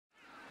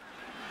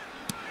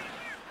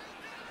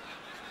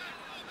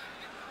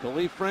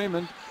Khalif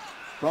Raymond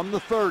from the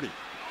 30.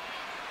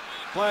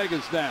 Flag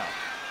is down.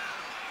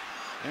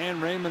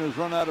 And Raymond has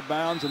run out of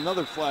bounds.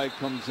 Another flag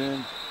comes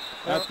in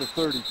at the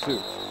 32.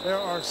 There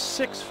are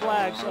 6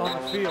 flags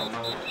on the field.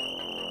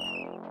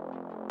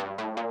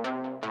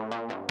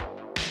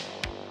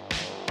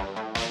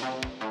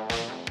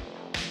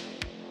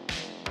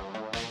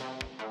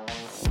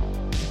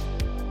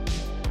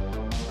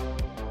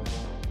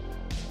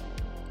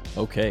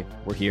 Okay,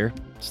 we're here.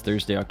 It's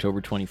Thursday, October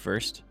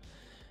 21st.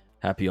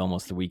 Happy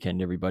almost the weekend,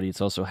 everybody.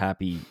 It's also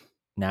happy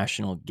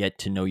National Get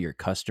to Know Your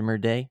Customer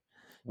Day.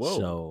 Whoa.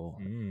 So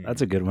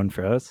That's a good one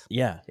for us.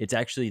 yeah, it's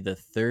actually the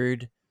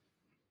third.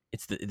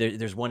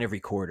 There's one every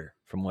quarter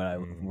from what I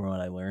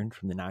learned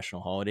from the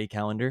national holiday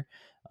calendar.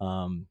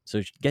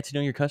 So get to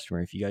know your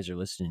customer. If you guys are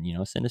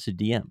listening, send us a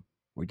DM.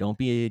 Or don't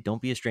be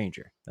a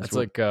stranger. That's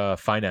like a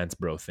finance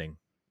bro thing.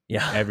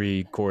 Yeah,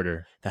 every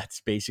quarter.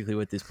 That's basically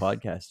what this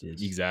podcast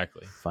is.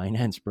 Exactly.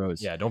 Finance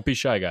bros. Yeah, don't be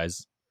shy,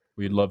 guys.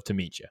 We'd love to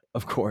meet you.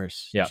 Of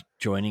course. Yeah.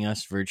 Joining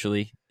us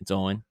virtually, it's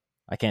Owen.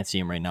 I can't see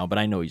him right now, but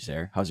I know he's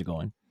there. How's it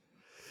going?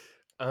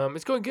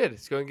 It's going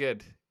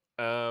good.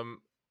 I'm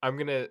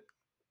gonna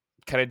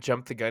kind of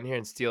jump the gun here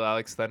and steal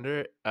Alex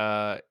Thunder.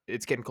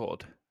 It's getting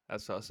cold.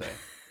 That's what I'll say.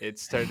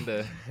 It's starting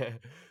to.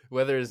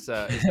 Weather is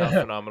not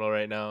phenomenal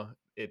right now.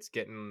 It's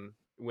getting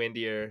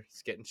windier.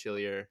 It's getting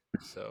chillier.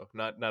 So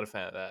not a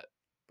fan of that.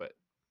 But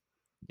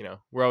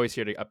we're always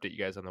here to update you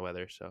guys on the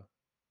weather. So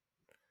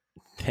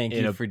thank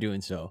you for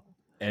doing so.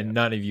 And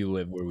none of you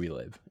live where we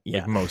live.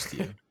 Yeah, like most of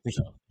you.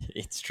 So.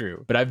 It's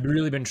true. But I've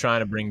really been trying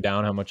to bring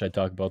down how much I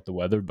talk about the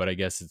weather, but I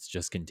guess it's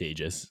just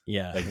contagious.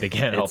 Yeah, like they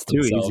can't help It's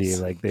too themselves. easy.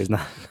 Like there's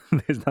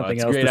nothing it's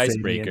else a great to say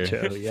icebreaker. in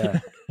the intro.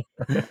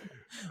 Yeah.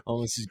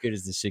 Almost as good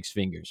as the 6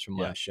 fingers from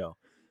last show.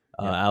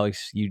 Yeah.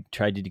 Alex, you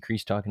tried to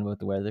decrease talking about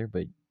the weather,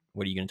 but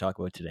what are you going to talk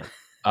about today?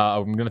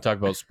 I'm going to talk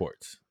about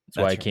sports. That's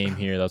why I right. came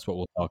here. That's what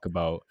we'll talk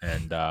about.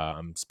 And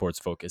I'm sports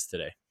focused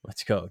today.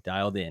 Let's go.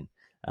 Dialed in.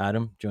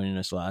 Adam joining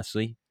us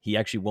lastly. He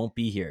actually won't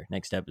be here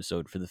next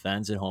episode. For the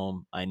fans at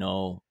home, I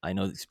know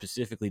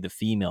specifically the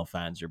female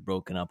fans are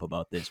broken up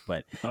about this,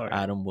 but Right.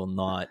 Adam will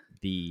not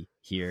be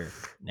here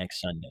next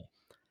Sunday.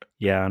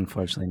 Yeah,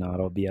 unfortunately not.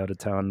 I'll be out of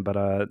town,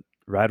 but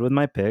ride with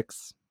my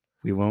picks.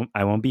 I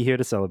won't be here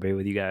to celebrate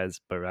with you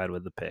guys, but ride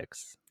with the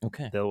picks.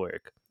 Okay. They'll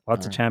work. Lots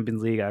All of right.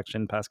 Champions League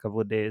action past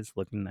couple of days.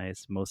 Looking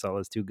nice. Mo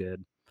Salah's too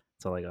good.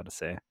 That's all I got to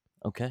say.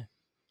 Okay.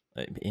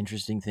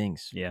 Interesting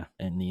things. Yeah.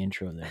 And the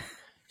intro there.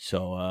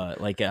 So,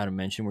 like Adam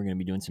mentioned, we're going to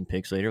be doing some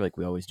picks later, like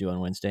we always do on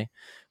Wednesday.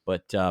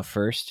 But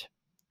first,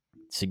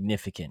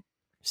 significant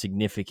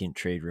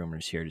trade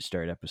rumors here to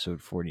start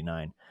episode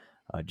 49.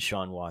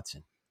 Deshaun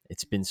Watson.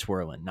 It's been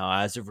swirling.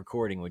 Now, as of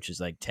recording, which is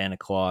like 10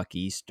 o'clock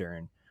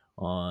Eastern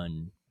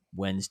on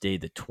Wednesday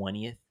the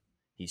 20th,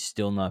 he's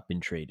still not been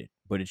traded.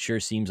 But it sure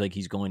seems like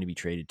he's going to be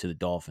traded to the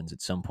Dolphins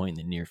at some point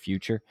in the near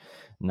future.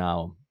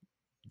 Now,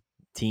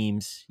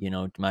 teams,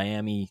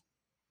 Miami,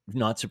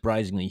 not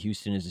surprisingly,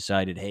 Houston has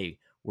decided, hey,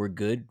 we're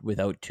good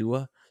without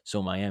Tua,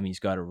 so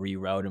Miami's got to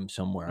reroute him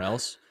somewhere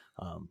else.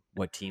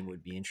 What team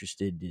would be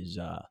interested is,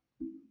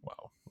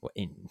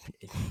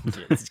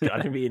 it's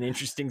got to be an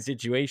interesting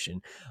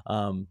situation.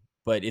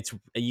 But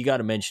you got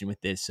to mention with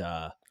this,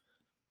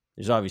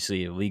 there's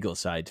obviously a legal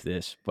side to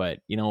this, but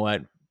you know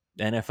what?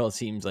 The NFL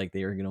seems like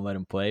they were going to let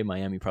him play.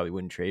 Miami probably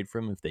wouldn't trade for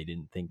him if they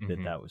didn't think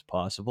that was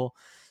possible.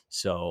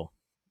 So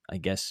I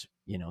guess,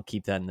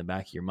 keep that in the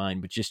back of your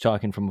mind. But just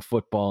talking from a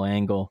football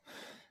angle,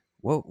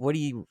 what would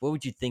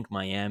you think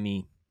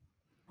Miami?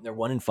 They're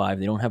 1-5.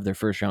 They don't have their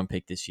first round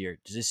pick this year.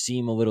 Does this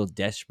seem a little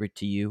desperate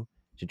to you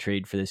to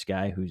trade for this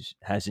guy who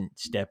hasn't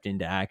stepped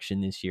into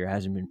action this year,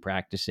 hasn't been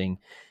practicing?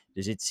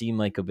 Does it seem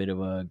like a bit of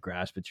a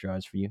grasp at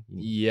straws for you?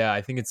 Yeah,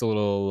 I think it's a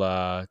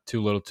little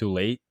too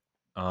late.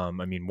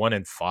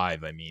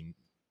 1-5. I mean,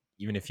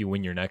 even if you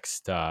win your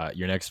next 4,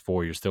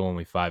 you're still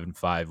only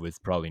 5-5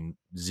 with probably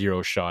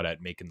zero shot at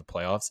making the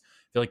playoffs.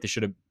 I feel like they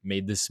should have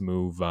made this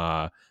move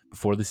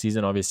before the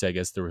season. Obviously, I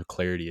guess there were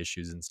clarity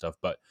issues and stuff,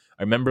 but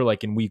I remember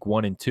like in week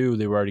 1 and 2,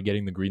 they were already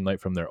getting the green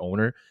light from their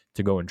owner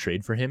to go and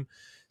trade for him.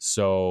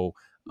 So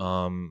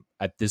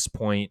at this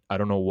point, I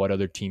don't know what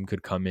other team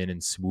could come in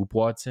and swoop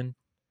Watson.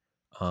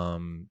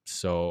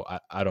 So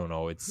I don't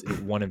know. It's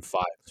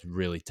 1-5. It's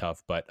really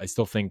tough, but I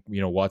still think,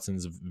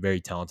 Watson's a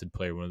very talented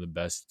player, one of the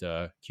best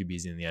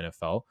QBs in the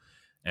NFL.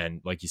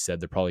 And like you said,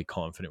 they're probably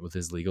confident with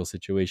his legal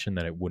situation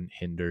that it wouldn't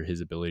hinder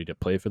his ability to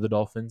play for the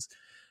Dolphins.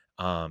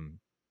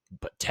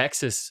 But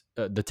Texas,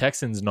 the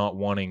Texans not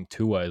wanting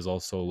Tua is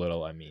also a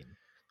little,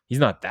 he's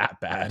not that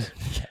bad.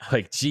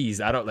 Like, geez,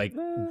 I don't like,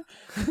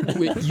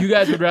 you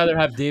guys would rather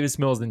have Davis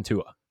Mills than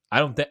Tua. I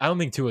don't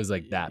think Tua is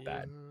like that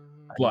bad.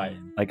 But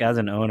like as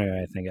an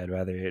owner, I think I'd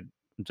rather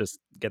just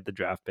get the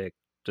draft pick,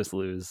 just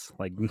lose.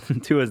 Like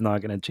Tua is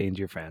not going to change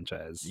your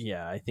franchise.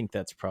 Yeah, I think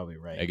that's probably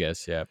right. I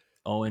guess, yeah.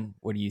 Owen,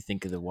 what do you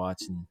think of the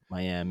Watson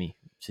Miami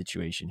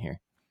situation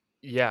here?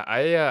 Yeah,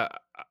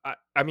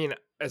 I mean,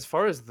 as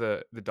far as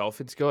the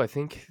Dolphins go, I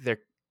think they're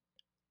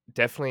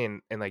definitely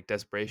in like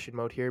desperation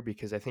mode here,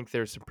 because I think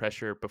there's some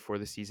pressure before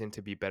the season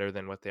to be better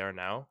than what they are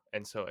now,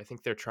 and so I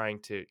think they're trying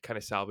to kind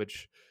of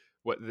salvage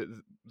what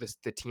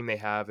the team they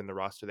have and the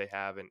roster they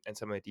have, and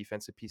some of the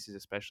defensive pieces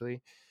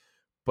especially.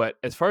 But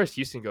as far as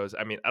Houston goes,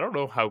 I mean, I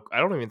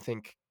don't even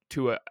think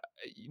Tua.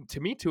 To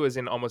me, Tua's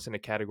almost in a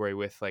category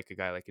with like a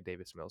guy like a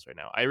Davis Mills right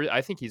now.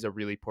 I think he's a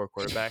really poor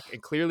quarterback,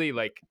 and clearly,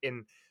 like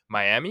in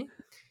Miami,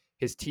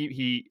 his team,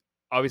 he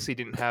obviously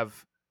didn't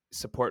have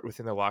support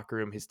within the locker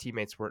room. His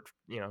teammates weren't,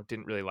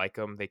 didn't really like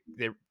him.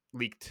 They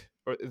leaked,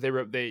 or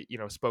they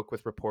spoke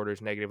with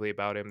reporters negatively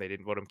about him. They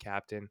didn't vote him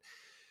captain.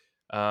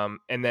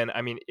 And then,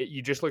 I mean,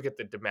 you just look at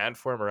the demand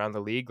for him around the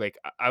league. Like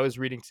I was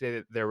reading today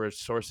that there were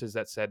sources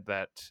that said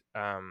that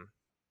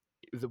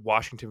the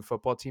Washington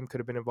football team could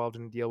have been involved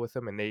in a deal with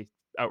him, and they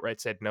outright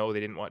said no, they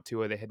didn't want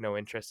to, or they had no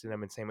interest in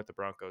him. And same with the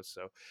Broncos.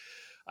 So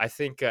I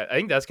think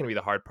that's going to be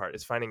the hard part,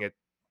 is finding a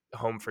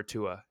home for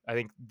Tua. I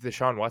think the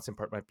Deshaun Watson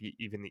part might be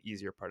even the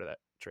easier part of that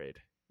trade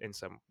in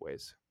some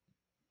ways.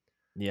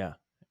 Yeah,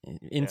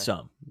 in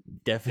some,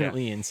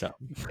 definitely in some.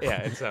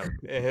 Yeah, in some,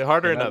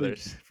 harder in And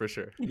others for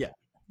sure. Yeah,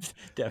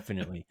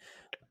 definitely.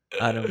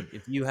 Adam,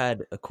 if you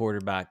had a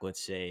quarterback,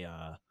 let's say,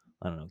 I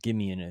don't know, give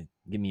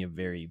me a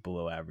very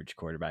below average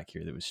quarterback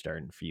here that was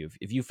starting for you.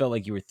 If you felt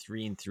like you were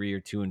 3-3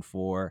 or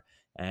 2-4,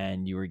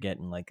 and you were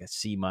getting like a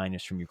C-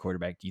 from your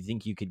quarterback, do you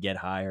think you could get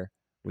higher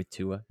with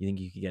Tua? You think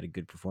you could get a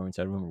good performance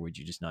out of him, or would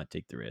you just not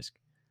take the risk?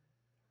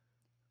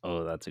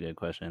 Oh, that's a good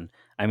question.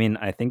 I mean,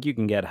 I think you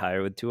can get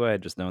higher with Tua. I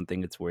just don't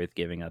think it's worth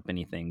giving up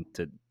anything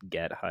to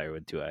get higher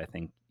with Tua. I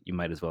think you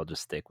might as well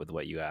just stick with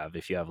what you have.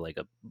 If you have like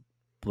a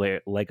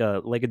player, like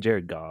a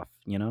Jared Goff,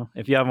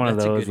 if you have one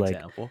That's of a those, good like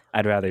example.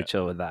 I'd rather Yeah.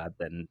 chill with that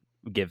than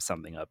give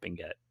something up and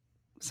get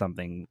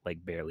something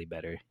like barely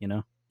better.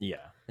 Yeah,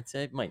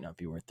 it might not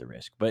be worth the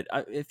risk, but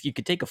if you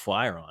could take a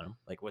flyer on him,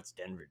 like what's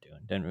Denver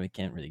doing? Denver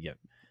can't really get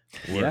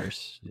Yeah,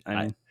 worse. I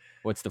mean,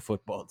 What's the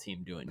football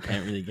team doing?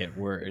 Can't really get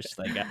worse.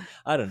 Like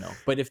I don't know,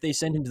 but if they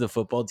send him to the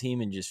football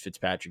team and just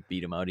Fitzpatrick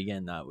beat him out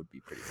again, that would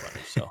be pretty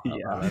funny. So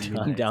Yeah, that'd be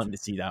I'm nice. down to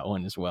see that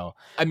one as well.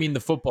 I mean, the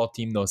football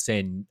team though,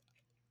 saying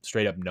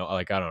straight up no,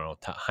 like I don't know,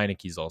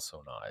 Heineke's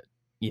also not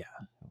Yeah,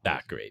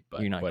 that great, but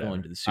you're not whatever.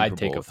 going to the Super I'd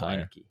take Bowl a with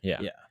flyer. Heineke. Yeah.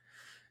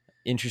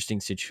 Interesting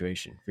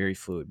situation, very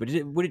fluid. But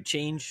would it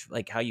change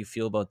like how you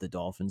feel about the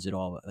Dolphins at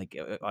all? Like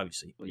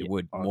obviously it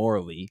would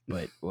morally,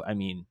 but I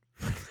mean,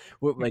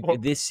 like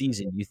this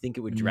season, you think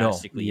it would No.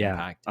 drastically Yeah,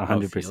 impact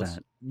how it feels? 100%.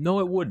 No,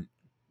 it wouldn't.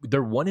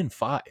 They're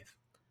 1-5.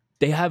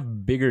 They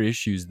have bigger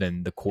issues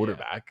than the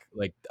quarterback.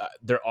 Like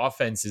their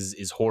offense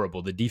is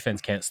horrible. The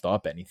defense can't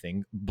stop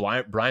anything.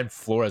 Brian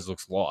Flores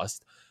looks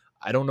lost.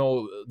 I don't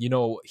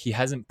know. He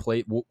hasn't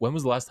played. When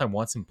was the last time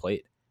Watson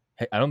played?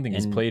 I don't think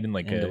he's played in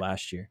like end of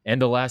last year.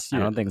 End of last year.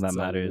 I don't think That's that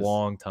matters. A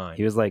long time.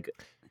 He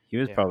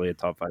was probably a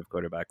top 5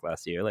 quarterback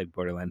last year, like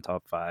borderline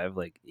top 5.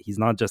 Like he's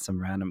not just some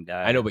random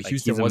guy. I know, but like,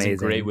 Houston he's wasn't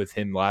amazing. great with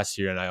him last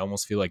year, and I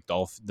almost feel like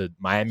the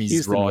Miami's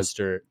Houston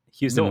roster.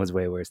 Houston was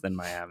way worse than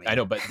Miami. I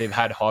know, but they've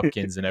had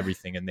Hopkins and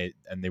everything, and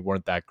they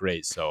weren't that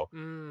great. So,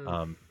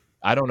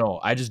 I don't know.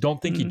 I just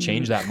don't think he'd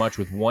change that much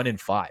with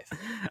 1-5.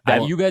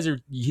 That you guys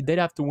they'd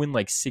have to win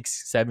like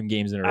 6-7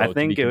 games in a row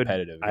to be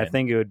competitive. I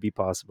think it would be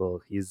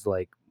possible. He's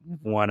like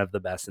one of the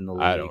best in the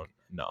league. I don't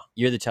know.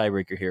 You're the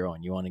tiebreaker hero,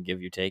 and you want to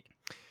give your take?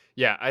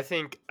 Yeah, I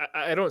think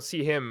I don't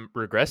see him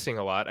regressing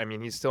a lot. I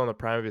mean, he's still in the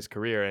prime of his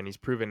career, and he's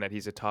proven that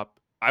he's a top,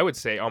 I would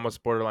say,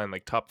 almost borderline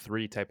like top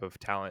 3 type of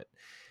talent.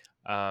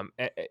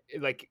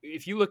 Like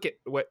if you look at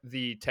what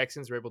the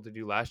Texans were able to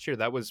do last year,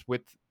 that was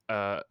with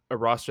a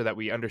roster that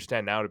we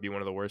understand now to be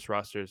one of the worst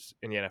rosters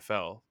in the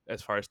NFL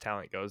as far as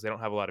talent goes. They don't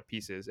have a lot of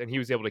pieces, and he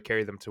was able to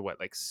carry them to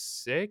what, like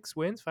 5-6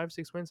 wins,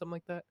 something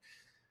like that,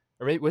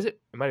 or maybe was it?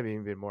 It might have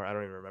even been more. I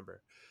don't even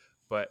remember.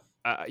 But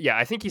yeah,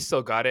 I think he's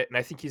still got it, and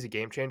I think he's a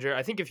game changer.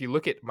 I think if you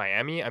look at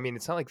Miami, I mean,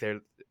 it's not like they're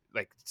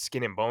like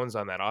skin and bones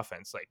on that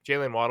offense. Like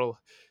Jalen Waddle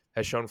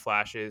has shown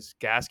flashes.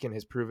 Gaskin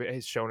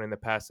has shown in the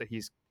past that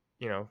he's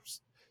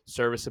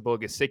serviceable.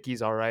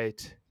 Gesicki's all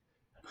right.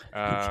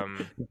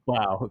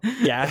 Wow,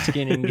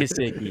 Gaskin and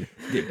Gesicki.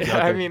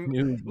 I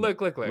mean,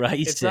 look.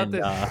 Rice it's not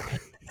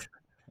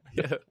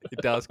and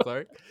Dallas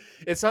Clark.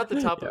 It's not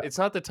the top. It's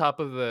not the top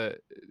of the.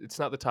 It's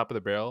not the top of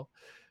the barrel.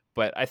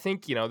 But I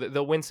think,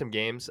 they'll win some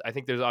games. I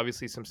think there's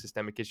obviously some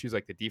systemic issues.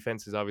 Like the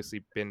defense has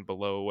obviously been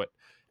below what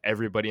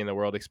everybody in the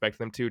world expects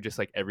them to, just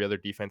like every other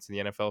defense in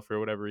the NFL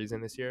for whatever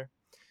reason this year.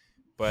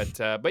 But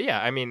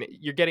yeah, I mean,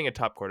 you're getting a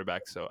top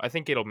quarterback, so I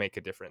think it'll make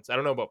a difference. I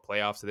don't know about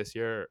playoffs this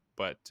year,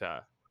 but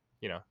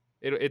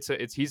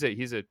he's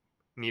a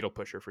needle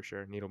pusher for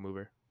sure, needle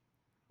mover.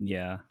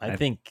 Yeah, I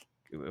think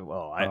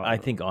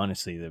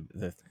honestly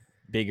the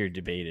bigger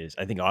debate is,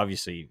 I think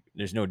obviously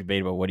there's no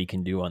debate about what he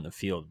can do on the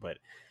field, but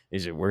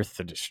is it worth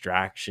the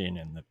distraction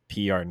and the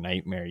PR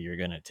nightmare you're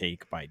going to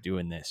take by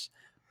doing this?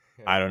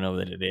 I don't know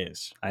that it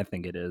is. I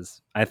think it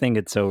is. I think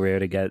it's so rare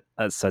to get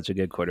such a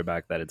good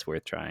quarterback that it's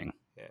worth trying.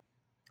 Yeah.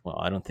 Well,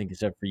 I don't think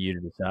it's up for you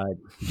to decide.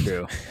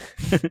 True.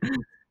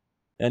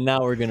 And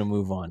now we're going to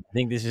move on. I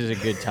think this is a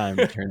good time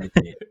to turn the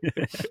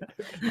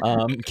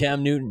page.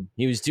 Cam Newton,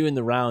 he was doing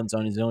the rounds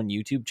on his own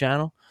YouTube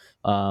channel.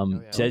 yeah.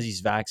 Says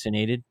he's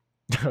vaccinated.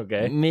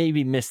 Okay.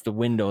 Maybe missed the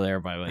window there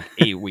by like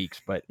 8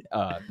 weeks, but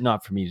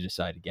not for me to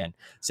decide again.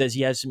 Says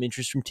he has some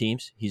interest from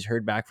teams. He's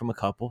heard back from a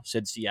couple.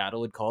 Said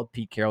Seattle had called.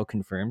 Pete Carroll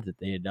confirmed that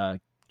they had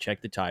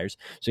checked the tires.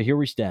 So here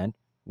we stand.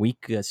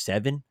 Week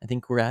 7, I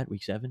think we're at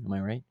week 7. Am I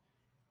right?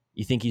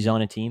 You think he's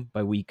on a team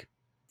by week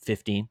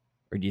 15?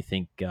 Or do you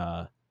think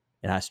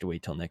it has to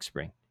wait till next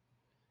spring?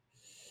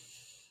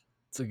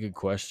 It's a good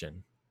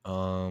question.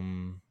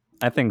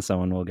 I think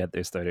someone will get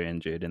their starter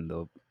injured and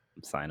they'll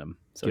sign him.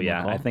 So Give him a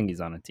yeah, I call. think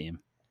he's on a team.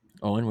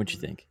 Owen, what you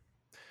think?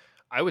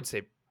 I would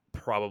say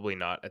probably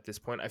not at this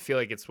point. I feel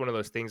like it's one of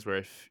those things where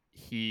if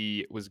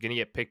he was going to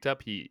get picked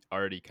up, he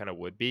already kind of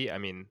would be. I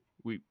mean,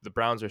 the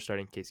Browns are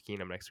starting Case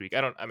Keenum next week.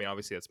 I mean,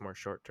 obviously that's more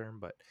short term,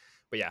 but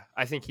yeah,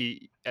 I think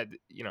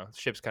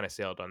ship's kind of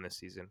sailed on this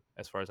season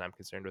as far as I'm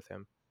concerned with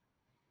him.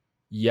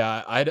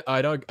 Yeah,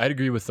 I'd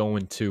agree with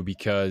Owen too,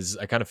 because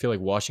I kind of feel like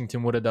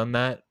Washington would have done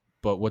that.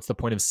 But what's the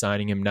point of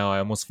signing him now? I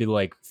almost feel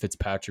like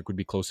Fitzpatrick would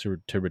be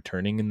closer to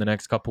returning in the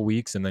next couple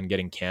weeks, and then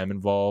getting Cam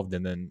involved,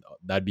 and then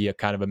that'd be a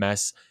kind of a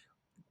mess.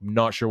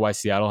 Not sure why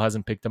Seattle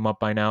hasn't picked him up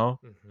by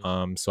now.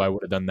 So I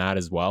would have done that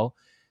as well.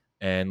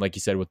 And like you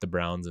said, with the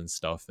Browns and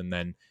stuff, and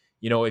then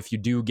if you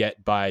do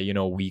get by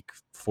week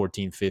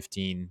 14,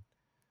 15,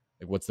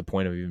 like what's the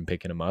point of even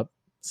picking him up?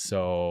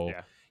 So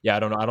yeah, I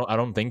don't know. I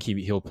don't think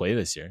he'll play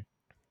this year.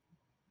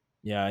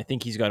 Yeah, I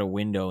think he's got a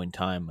window in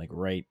time, like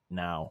right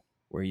now,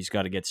 where he's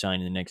got to get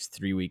signed in the next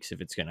 3 weeks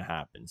if it's going to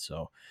happen.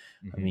 So,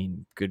 I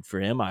mean, good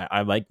for him.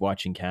 I like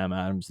watching Cam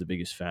Adams, the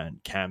biggest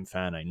Cam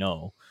fan I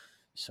know.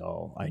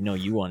 So I know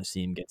you want to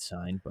see him get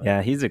signed, but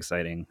Yeah, he's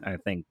exciting. I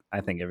think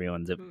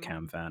everyone's a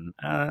Cam fan.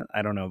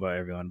 I don't know about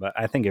everyone, but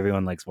I think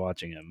everyone likes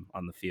watching him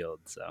on the field.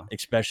 So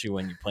especially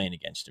when you're playing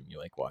against him, you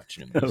like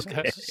watching him. These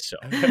Okay. days, so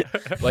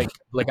like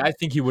I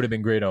think he would have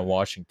been great on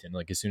Washington.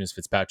 Like as soon as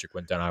Fitzpatrick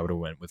went down, I would have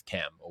went with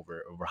Cam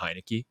over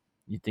Heineke.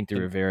 you think the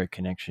Rivera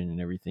connection and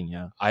everything,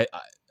 yeah. I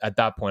at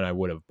that point I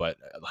would have, but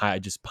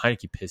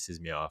Heineke pisses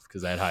me off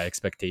because I had high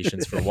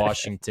expectations for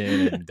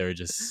Washington, and they're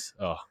just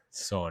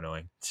so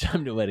annoying. It's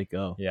time to let it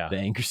go. Yeah. The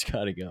anger's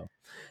got to go.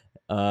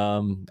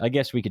 I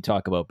guess we could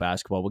talk about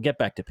basketball. We'll get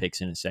back to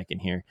picks in a second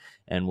here,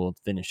 and we'll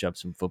finish up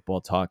some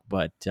football talk.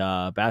 But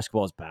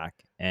basketball's back,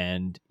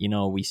 and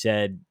we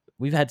said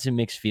we've had some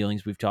mixed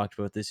feelings. We've talked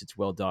about this. It's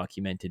well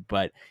documented,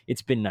 but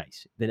it's been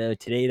nice.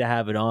 Today to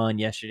have it on,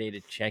 yesterday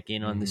to check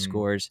in on the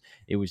scores.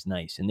 It was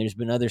nice. And there's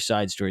been other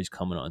side stories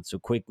coming on. So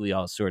quickly,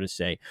 I'll sort of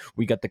say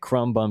we got the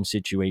crumb bum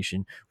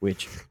situation,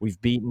 which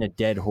we've beaten a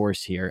dead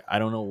horse here. I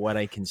don't know what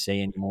I can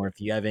say anymore. If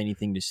you have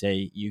anything to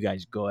say, you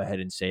guys go ahead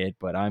and say it.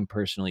 But I'm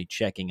personally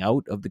checking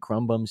out of the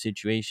crumb bum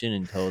situation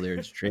until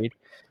there's trade.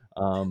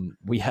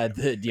 We had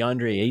the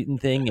DeAndre Ayton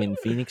thing in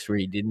Phoenix where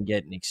he didn't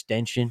get an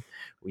extension.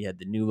 We had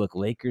the new look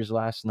Lakers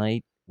last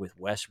night with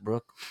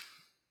Westbrook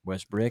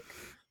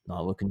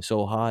not looking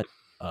so hot.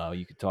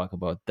 You could talk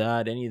about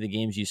that. Any of the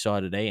games you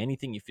saw today,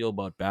 anything you feel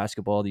about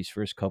basketball these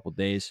first couple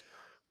days,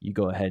 you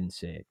go ahead and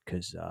say it,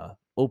 because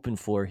open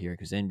floor here,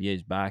 because NBA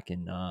is back,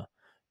 and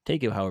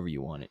take it however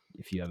you want it.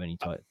 If you have any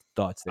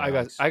thoughts there,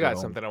 I got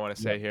something I want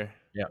to say here.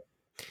 Yeah.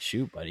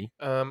 Shoot, buddy.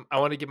 I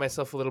want to give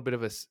myself a little bit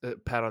of a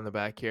pat on the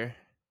back here,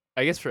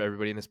 I guess, for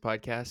everybody in this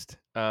podcast.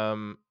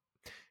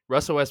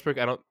 Russell Westbrook,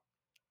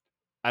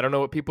 I don't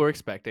know what people are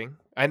expecting.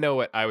 I know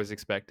what I was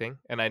expecting,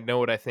 and I know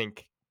what I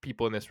think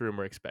people in this room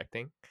were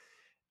expecting.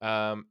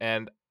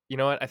 And you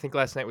know what? I think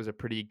last night was a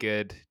pretty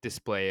good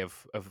display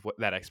of what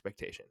that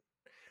expectation.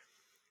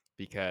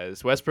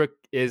 Because Westbrook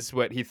is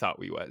what he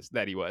thought he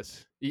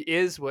was. He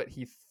is what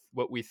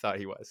we thought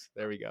he was.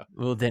 There we go.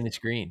 Little Dennis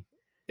Green.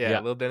 Yeah.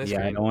 Little Dennis Yeah,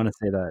 Green. I don't want to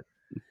say that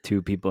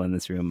two people in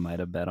this room might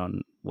have bet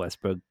on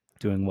Westbrook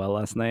doing well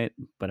last night,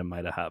 but it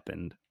might have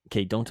happened.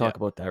 Okay, don't talk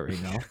about that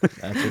right now.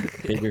 That's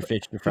a bigger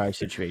fish to fry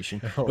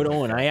situation. But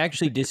Owen, I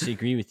actually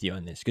disagree with you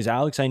on this, because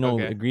Alex, I know,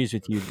 agrees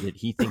with you that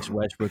he thinks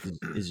Westbrook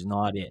is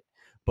not it.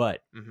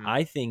 But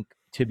I think,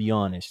 to be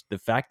honest, the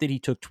fact that he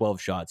took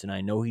 12 shots, and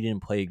I know he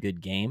didn't play a good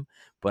game,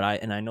 but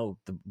I know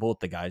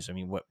both the guys. I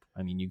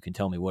mean, you can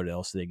tell me what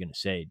else are they going to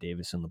say,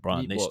 Davis and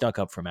LeBron. They stuck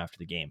up for him after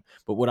the game.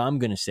 But what I'm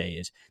going to say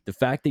is the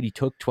fact that he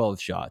took 12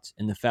 shots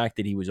and the fact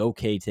that he was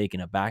okay taking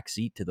a back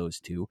seat to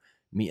those two.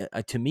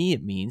 To me,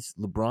 it means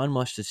LeBron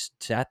must have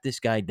sat this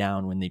guy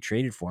down when they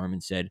traded for him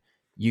and said,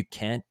 you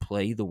can't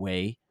play the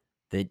way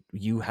that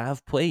you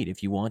have played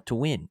if you want to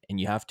win, and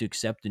you have to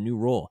accept a new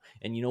role.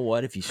 And you know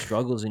what? If he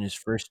struggles in his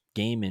first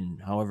game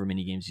in however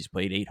many games he's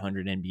played,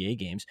 800 NBA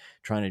games,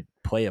 trying to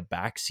play a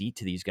back seat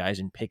to these guys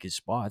and pick his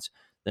spots,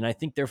 then I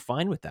think they're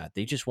fine with that.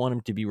 They just want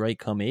him to be right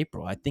come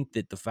April. I think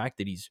that the fact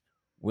that he's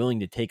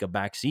willing to take a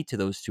back seat to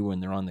those two when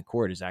they're on the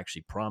court is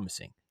actually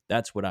promising.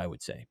 That's what I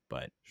would say.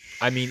 But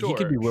I mean, he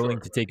could be willing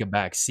Sure. to take a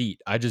back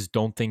seat. I just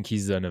don't think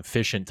he's an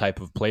efficient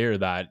type of player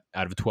that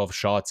out of 12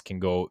 shots can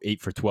go 8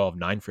 for 12,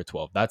 9 for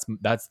 12.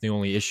 That's the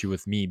only issue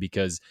with me,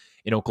 because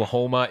in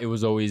Oklahoma, it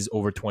was always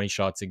over 20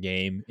 shots a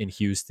game. In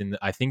Houston,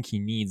 I think he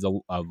needs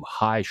a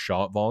high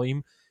shot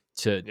volume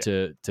to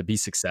Yeah. to be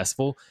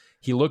successful.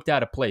 He looked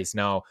at a place.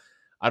 Now,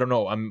 I don't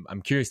know.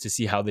 I'm curious to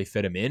see how they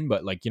fit him in,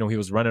 but like, he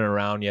was running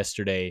around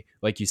yesterday.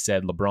 Like you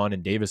said, LeBron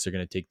and Davis are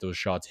going to take those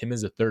shots. Him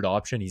as a third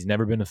option. He's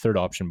never been a third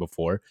option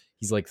before.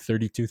 He's like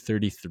 32,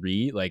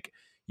 33. Like,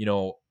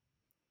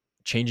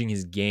 changing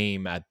his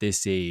game at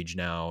this age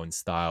now and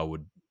style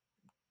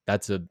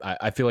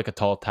I feel like a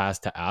tall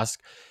task to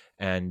ask.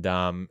 And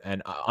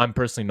I'm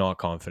personally not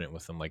confident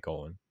with him like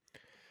Owen.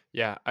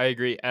 Yeah, I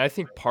agree. And I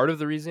think part of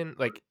the reason,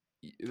 like,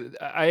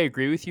 I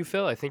agree with you,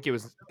 Phil. I think it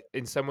was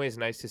in some ways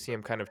nice to see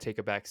him kind of take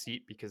a back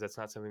seat, because that's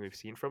not something we've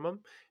seen from him,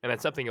 and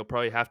that's something he'll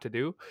probably have to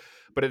do.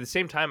 But at the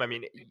same time, I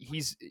mean,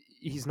 he's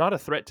not a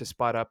threat to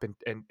spot up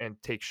and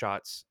take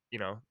shots,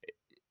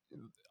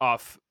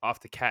 off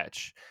the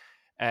catch.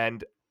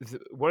 And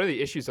one of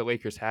the issues the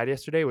Lakers had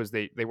yesterday was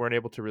they weren't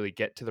able to really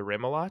get to the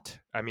rim a lot.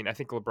 I mean, I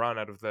think LeBron,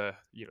 out of the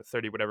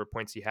 30 whatever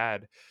points he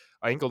had,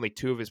 I think only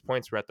 2 of his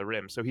points were at the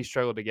rim, so he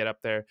struggled to get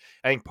up there.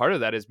 I think part of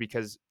that is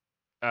because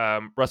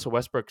Russell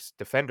Westbrook's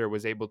defender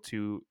was able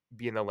to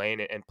be in the lane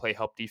and play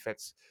help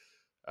defense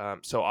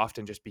so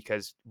often, just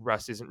because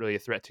Russ isn't really a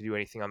threat to do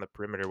anything on the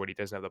perimeter when he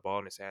doesn't have the ball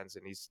in his hands,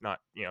 and he's not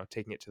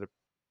taking it to the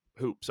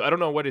hoop. So I don't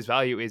know what his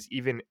value is,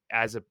 even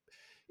as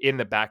in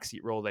the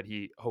backseat role that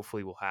he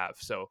hopefully will have.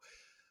 So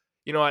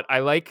you know what? I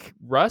like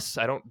Russ.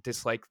 I don't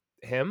dislike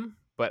him,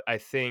 but I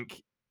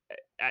think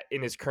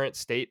in his current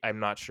state, I'm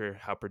not sure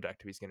how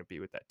productive he's going to be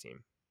with that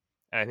team.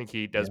 And I think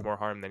he does more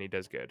harm than he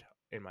does good,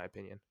 in my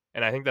opinion.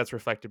 And I think that's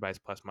reflected by his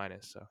plus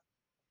minus. So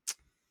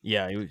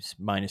yeah, it was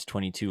minus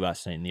 22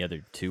 last night, and the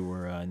other 2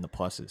 were in the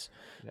pluses.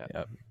 yeah.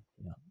 Yeah.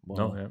 Yeah.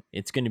 Well, yeah.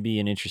 it's going to be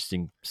an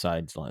interesting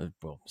side story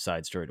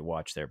to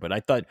watch there. But I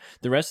thought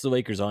the rest of the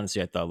Lakers,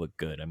 honestly, I thought looked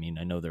good. I mean,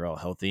 I know they're all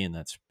healthy, and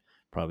that's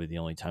probably the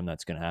only time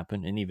that's going to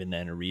happen. And even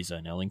then, Ariza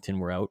and Ellington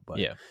were out. But,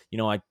 Yeah.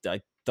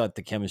 I thought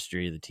the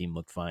chemistry of the team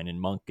looked fine, and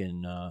Monk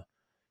and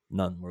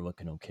Nunn were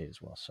looking okay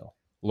as well. So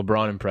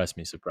LeBron impressed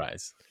me,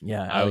 surprise.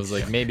 yeah, I was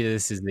Alex, like, maybe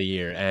this is the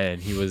year.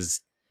 And he was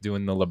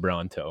doing the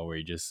LeBron toe where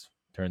he just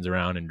turns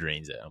around and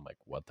drains it. I'm like,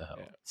 what the hell?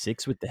 Yeah.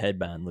 6 with the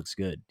headband looks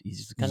good.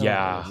 He's kind of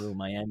Yeah. like a little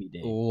Miami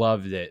Dade.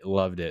 Loved it.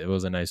 It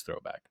was a nice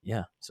throwback.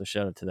 Yeah, so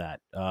shout out to that.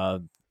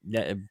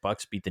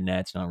 Bucks beat the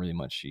Nets. Not really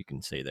much you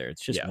can say there.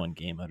 It's just one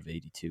game out of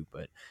 82.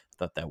 But I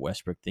thought that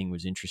Westbrook thing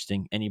was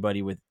interesting.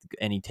 Anybody with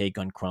any take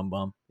on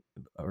Crumbum,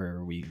 or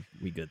are we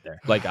good there?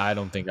 Like, I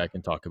don't think I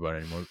can talk about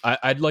it anymore.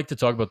 I'd like to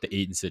talk about the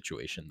Ayton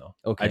situation, though.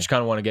 Okay. I just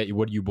kind of want to get you.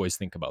 What do you boys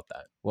think about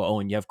that? Well,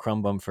 Owen, you have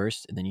Crumbum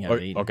first, and then you have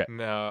Ayton. Okay.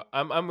 No,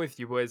 I'm with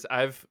you, boys.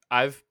 I've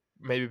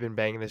maybe been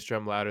banging this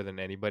drum louder than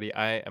anybody.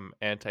 I am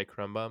anti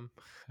Crumbum.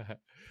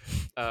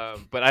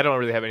 But I don't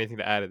really have anything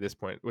to add at this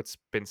point. What's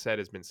been said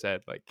has been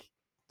said. Like,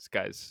 this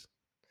guy's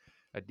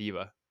a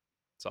diva.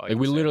 That's all I Like, can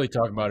we say. literally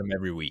talk about him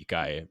every week.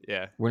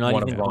 Yeah. We're not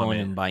Wanna even calling vomit.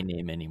 him by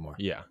name anymore.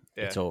 Yeah.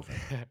 It's over.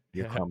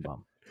 You're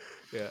Crumbum.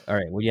 Yeah. All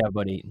right, what do you have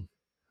about Ayton?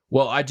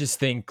 Well, I just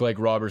think like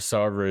Robert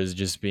Sarver is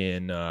just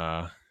being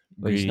Well,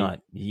 he's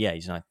not. Yeah,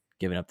 he's not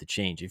giving up the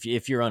change.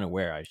 If you're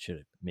unaware, I should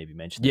have maybe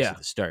mentioned this at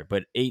the start.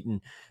 But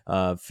Ayton,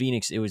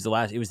 Phoenix, it was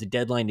the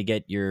deadline to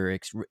get your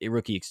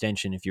rookie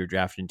extension if you were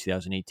drafted in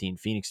 2018.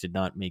 Phoenix did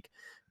not make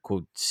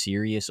quote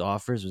serious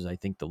offers, was I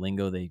think the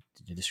lingo they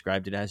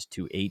described it as,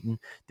 to Ayton.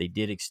 They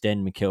did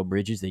extend Mikal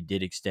Bridges. They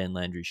did extend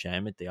Landry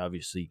Shamet. They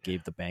obviously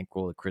gave the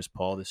bankroll to Chris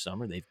Paul this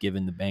summer. They've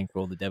given the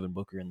bankroll to Devin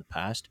Booker in the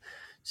past.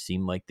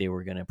 Seemed like they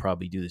were going to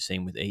probably do the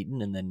same with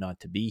Ayton, and then not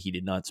to be. He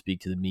did not speak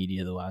to the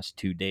media the last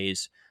 2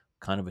 days.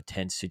 Kind of a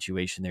tense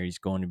situation there. He's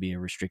going to be a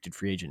restricted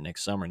free agent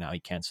next summer. Now he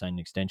can't sign an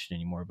extension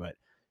anymore, but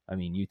I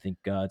mean, you think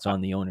it's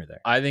on the owner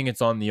there? I think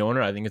it's on the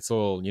owner. I think it's a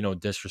little,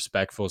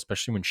 disrespectful,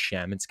 especially when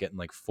Shamit's getting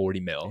like 40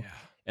 mil. Yeah.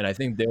 And I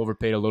think they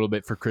overpaid a little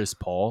bit for Chris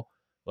Paul.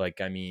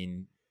 Like, I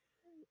mean,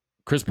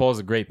 Chris Paul is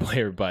a great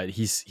player, but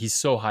he's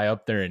so high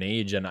up there in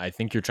age, and I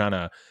think you're trying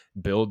to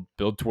build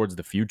towards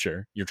the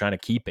future. You're trying to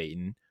keep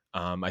Ayton.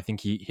 I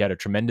think he had a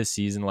tremendous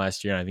season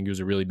last year, and I think he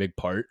was a really big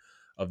part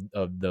of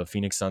the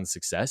Phoenix Suns'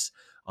 success.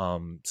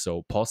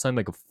 So Paul signed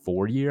like a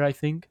 4-year, I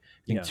think.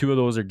 2 of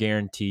those are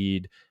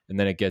guaranteed, and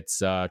then it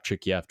gets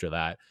tricky after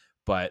that.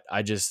 But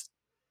I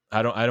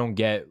don't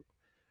get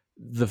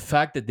the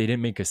fact that they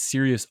didn't make a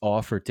serious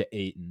offer to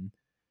Ayton.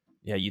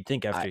 Yeah, you'd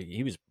think after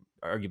he was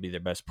arguably their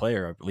best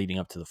player leading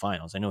up to the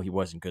finals. I know he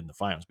wasn't good in the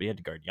finals, but he had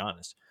to guard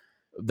Giannis.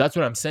 That's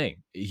what I'm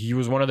saying. He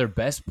was one of their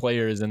best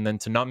players, and then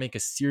to not make a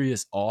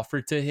serious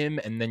offer to him,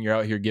 and then you're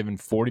out here giving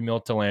 40 mil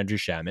to Landry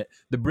Shamet.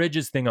 The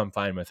Bridges thing I'm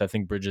fine with. I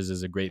think Bridges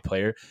is a great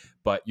player,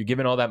 but you're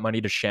giving all that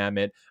money to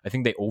Shamet. I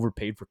think they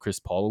overpaid for Chris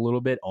Paul a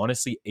little bit.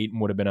 Honestly, Ayton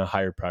would have been a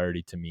higher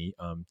priority to me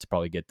to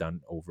probably get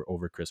done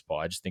over Chris Paul.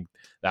 I just think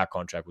that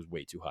contract was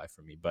way too high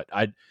for me. But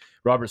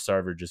Robert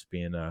Sarver just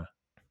being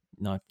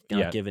not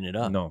giving it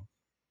up. No.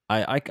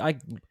 I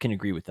can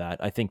agree with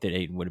that. I think that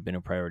Ayton would have been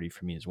a priority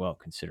for me as well,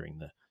 considering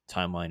the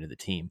timeline of the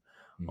team.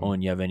 Mhm.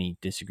 Owen, you have any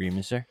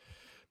disagreements there?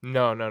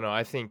 No.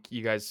 I think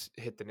you guys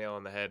hit the nail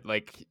on the head.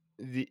 Like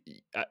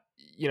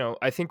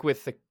I think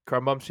with the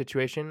crumb bump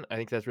situation, I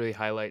think that really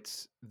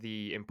highlights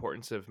the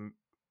importance of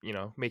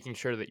making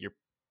sure that your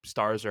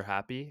stars are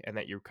happy and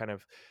that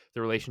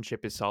the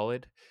relationship is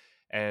solid.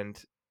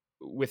 And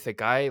with a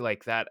guy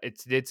like that,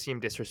 it did seem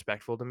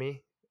disrespectful to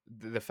me.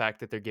 The fact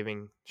that they're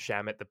giving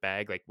Shamit the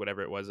bag, like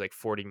whatever it was, like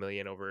 40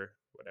 million over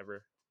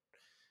whatever.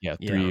 Yeah,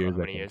 Yeah. I 3 don't know years how I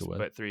many think years, it was.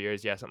 but 3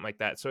 years, yeah, something like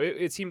that. So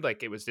it seemed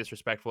like it was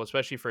disrespectful,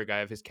 especially for a guy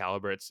of his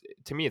caliber.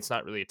 To me, it's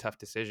not really a tough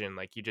decision.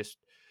 Like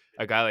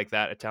a guy like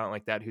that, a talent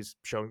like that, who's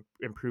shown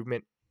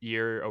improvement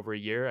year over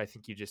year. I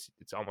think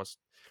it's almost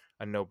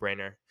a no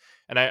brainer.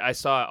 And I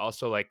saw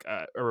also like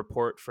a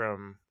report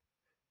from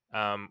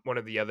one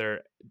of the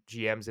other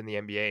GMs in the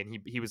NBA, and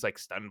he was like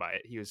stunned by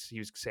it. He was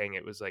saying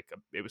it was like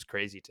it was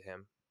crazy to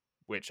him,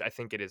 which I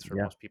think it is for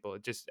Yeah. most people.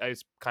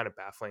 It's kind of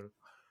baffling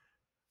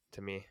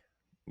to me.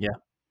 Yeah.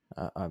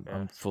 Yeah.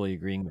 I'm fully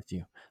agreeing with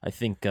you. I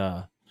think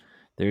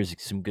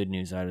there's some good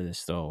news out of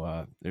this,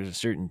 though. There's a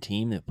certain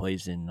team that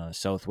plays in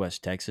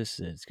Southwest Texas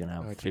that's going to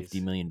have Oh, $50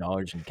 geez. million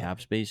in cap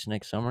space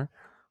next summer.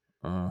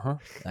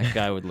 That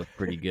guy would look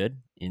pretty good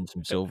in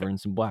some silver and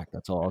some black.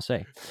 That's all I'll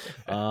say.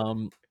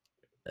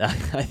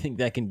 I think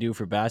that can do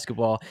for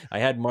basketball. I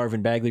had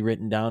Marvin Bagley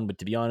written down, but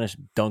to be honest,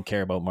 don't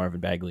care about Marvin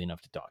Bagley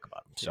enough to talk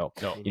about him. So,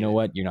 No, you know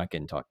what? You're not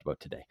getting talked about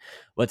today.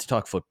 Let's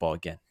talk football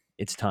again.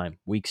 It's time.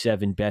 Week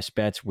 7, best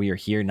bets. We are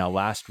here. Now,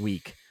 last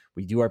week,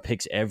 we do our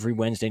picks every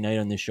Wednesday night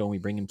on this show, and we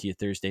bring them to you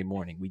Thursday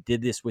morning. We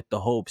did this with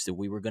the hopes that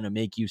we were going to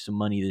make you some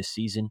money this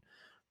season.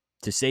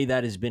 To say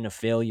that has been a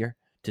failure,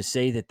 to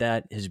say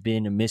that has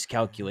been a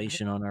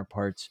miscalculation on our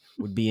parts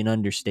would be an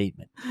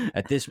understatement.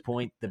 At this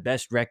point, the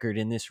best record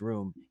in this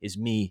room is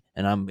me,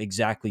 and I'm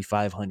exactly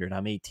 500.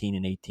 I'm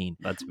 18-18.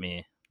 That's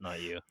me, not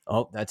you.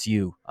 Oh, that's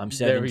you. I'm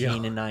There we go.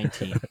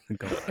 17-19.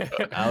 Go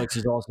on. Alex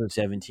is also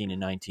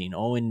 17-19.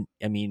 Owen,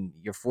 I mean,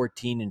 you're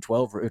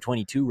 14-12 or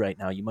 22 right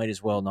now. You might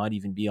as well not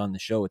even be on the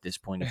show at this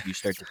point if you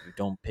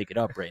don't pick it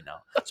up right now.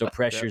 So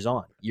pressure's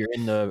on. You're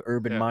in the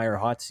Urban Yeah. Meyer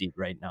hot seat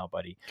right now,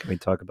 buddy. Can we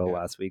talk about Yeah.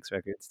 last week's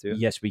records too?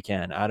 Yes, we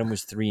can. Adam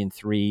was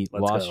 3-3,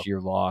 Let's lost go.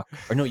 your lock.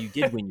 Or no, you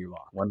did win your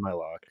lock. Won my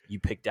lock. You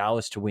picked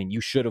Dallas to win.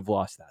 You should have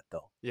lost that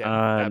though. Yeah, No,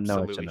 I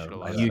absolutely shouldn't should have.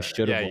 have I lost saw You that.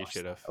 should have Yeah, you lost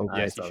should have. that. Okay. I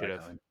Yes, saw you should that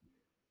have. coming.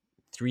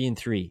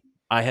 3-3.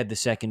 I had the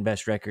second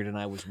best record and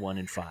I was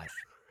 1-5.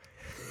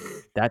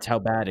 That's how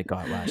bad it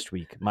got last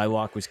week. My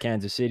lock was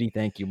Kansas City.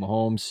 Thank you,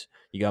 Mahomes.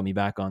 You got me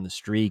back on the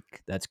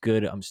streak. That's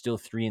good. I'm still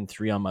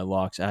 3-3 on my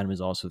locks. Adam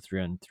is also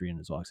 3-3 on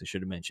his locks. I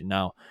should have mentioned.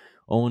 Now,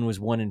 Owen was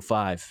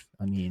 1-5.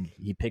 I mean,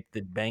 he picked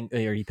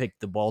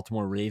the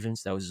Baltimore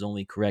Ravens. That was his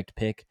only correct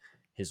pick.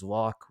 His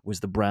lock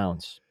was the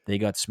Browns. They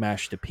got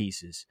smashed to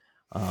pieces.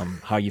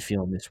 How you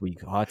feeling this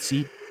week? Hot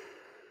seat?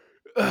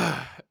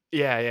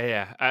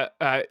 Yeah.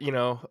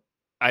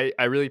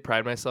 I really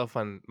pride myself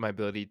on my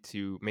ability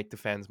to make the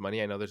fans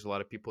money. I know there's a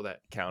lot of people that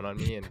count on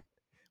me and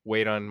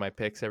wait on my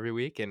picks every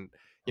week, and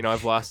a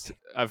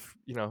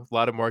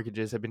lot of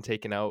mortgages have been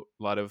taken out,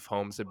 a lot of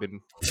homes have been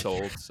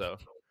sold, so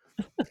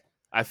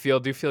I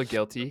do feel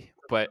guilty,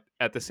 but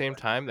at the same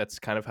time, that's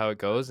kind of how it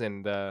goes,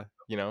 and I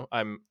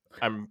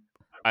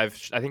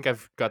think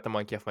I've got the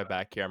monkey off my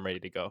back here. I'm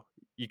ready to go.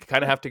 You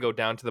kind of have to go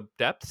down to the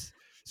depths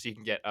so you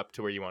can get up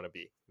to where you want to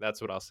be.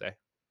 That's what I'll say.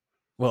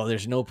 Well,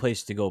 there's no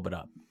place to go but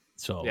up.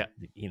 So, Yeah.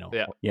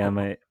 Yeah. Yeah,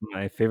 my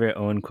favorite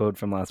Owen quote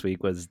from last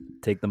week was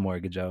take the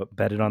mortgage out,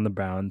 bet it on the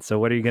Browns. So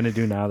what are you going to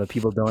do now that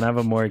people don't have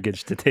a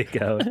mortgage to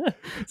take out?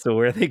 So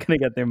where are they going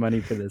to get their money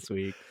for this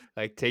week?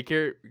 Like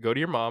go to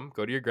your mom,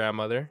 go to your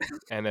grandmother,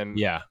 and then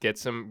Yeah. get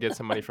some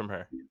money from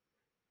her.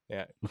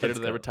 Yeah, get her Let's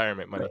the go.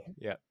 retirement money.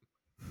 Yeah,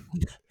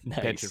 pension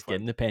Nice, getting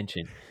fund. the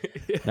pension.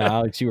 Now,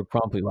 Alex, you were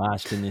promptly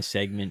last in this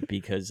segment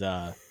because,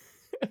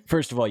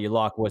 first of all, your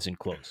lock wasn't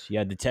close. You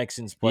had the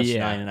Texans plus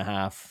Yeah.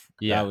 9.5.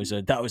 Yeah.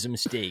 That was a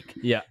mistake.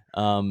 Yeah.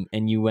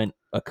 And you went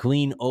a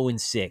clean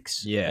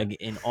 0-6. Yeah.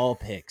 In all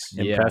picks.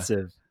 Yeah.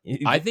 Impressive.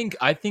 I think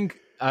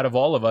out of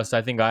all of us,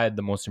 I think I had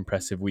the most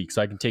impressive week,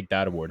 so I can take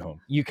that award home.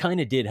 You kind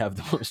of did have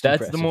the most.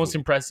 That's the most week.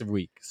 impressive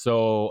week.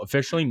 So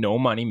officially, no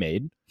money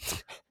made.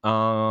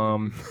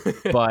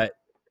 But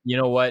you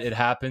know what? It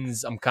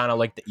happens. I'm kind of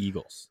like the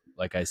Eagles.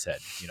 Like I said,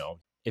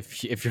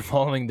 if you're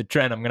following the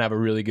trend, I'm gonna have a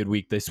really good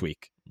week this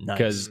week.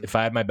 Because Nice. if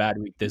I had my bad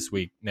week this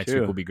week, next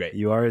week will be great.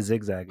 You are a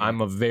zigzagger. I'm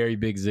a very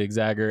big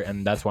zigzagger,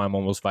 and that's why I'm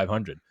almost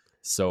 500.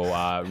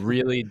 So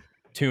really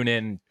tune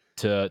in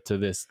to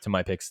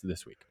my picks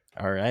this week.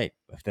 All right.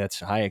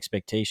 That's high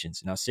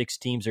expectations. Now, 6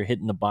 teams are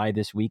hitting the bye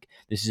this week.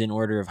 This is in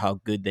order of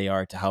how good they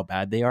are to how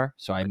bad they are.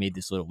 So I made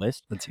this little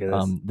list. Let's hear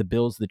this. The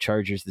Bills, the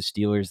Chargers, the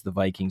Steelers, the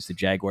Vikings, the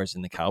Jaguars,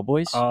 and the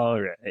Cowboys. All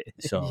right.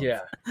 So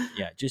yeah,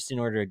 just in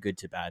order of good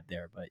to bad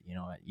there. But you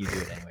know what, you do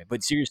it anyway.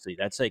 But seriously,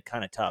 that's like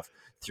kind of tough.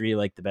 3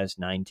 like the best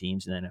 9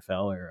 teams in the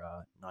NFL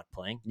are not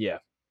playing. Yeah.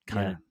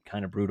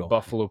 kind of brutal.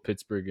 Buffalo,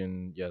 Pittsburgh,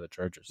 and the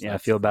Chargers. Yeah, I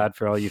That's feel fun. bad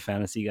for all you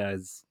fantasy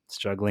guys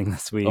struggling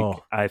this week.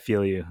 Oh. I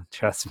feel you.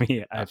 Trust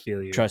me, I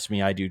feel you. Trust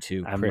me, I do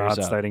too. I'm Prayers not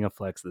up. starting a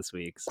flex this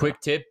week. So. Quick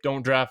tip: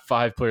 don't draft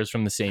 5 players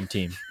from the same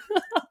team.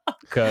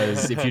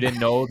 Because if you didn't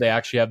know, they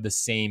actually have the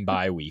same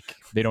bye week.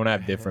 They don't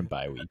have different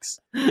bye weeks.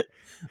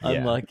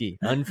 Unlucky,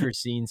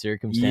 unforeseen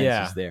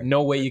circumstances there.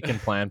 No way you can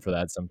plan for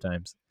that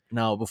sometimes.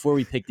 Now, before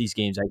we pick these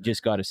games, I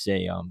just got to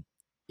say,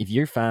 if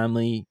your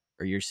family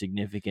or your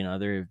significant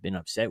other have been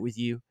upset with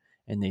you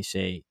and they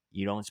say,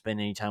 you don't spend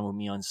any time with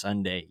me on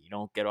Sunday, you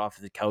don't get off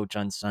the couch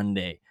on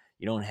Sunday,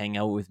 you don't hang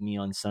out with me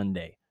on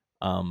Sunday,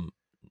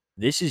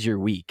 this is your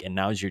week and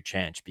now's your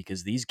chance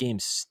because these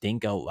games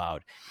stink out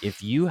loud.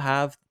 If you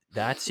have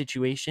that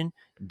situation,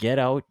 get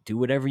out, do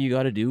whatever you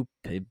got to do,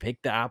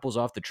 pick the apples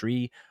off the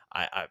tree.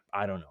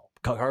 I don't know.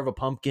 Carve a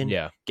pumpkin.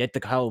 Yeah. Get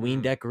the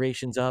Halloween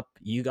decorations up.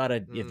 You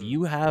gotta. If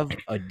you have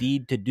a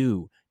deed to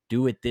do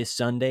it this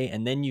Sunday,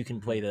 and then you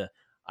can play the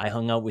 "I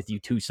hung out with you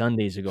 2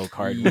 Sundays ago"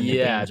 card. When the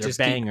games are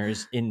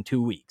bangers in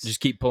 2 weeks. Just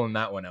keep pulling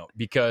that one out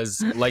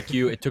because, like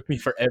you, it took me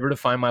forever to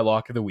find my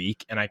lock of the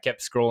week, and I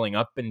kept scrolling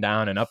up and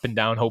down,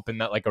 hoping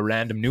that like a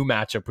random new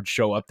matchup would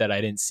show up that I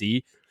didn't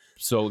see.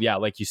 So yeah,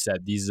 like you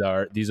said,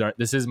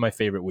 this is my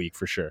favorite week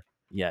for sure.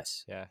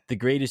 Yes. Yeah. The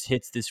greatest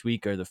hits this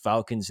week are the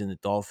Falcons and the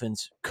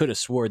Dolphins. Could have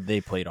sworn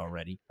they played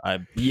already.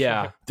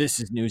 This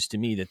is news to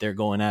me that they're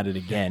going at it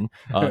again.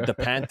 The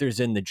Panthers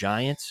and the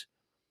Giants.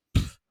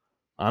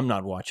 I'm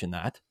not watching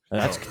that.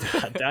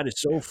 That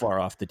is so far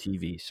off the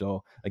TV.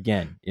 So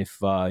again, if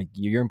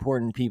your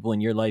important people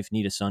in your life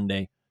need a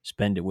Sunday,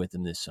 spend it with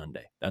them this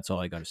Sunday. That's all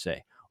I got to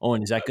say.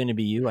 Owen, is that going to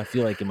be you? I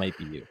feel like it might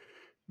be you.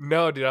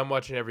 No, dude, I'm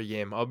watching every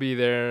game. I'll be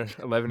there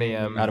 11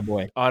 a.m.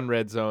 Attaboy. on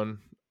Red Zone.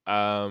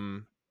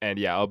 And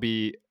yeah, I'll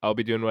be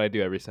doing what I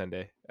do every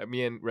Sunday.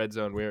 Me and Red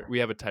Zone, we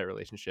have a tight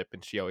relationship,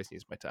 and she always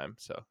needs my time.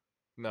 So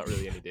not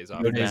really any days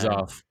off. No days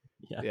off.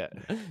 Yeah.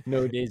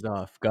 No days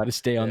off. Got to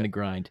stay on the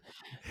grind.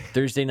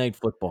 Thursday night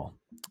football.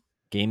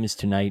 Game is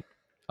tonight.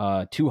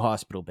 2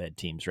 hospital bed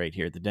teams right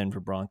here. The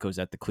Denver Broncos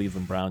at the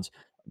Cleveland Browns.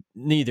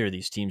 Neither of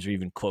these teams are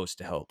even close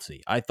to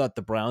healthy. I thought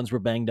the Browns were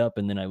banged up,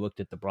 and then I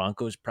looked at the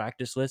Broncos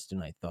practice list,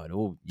 and I thought,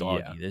 oh,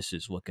 doggy, this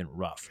is looking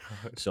rough.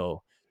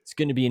 So it's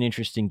going to be an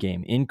interesting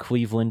game. In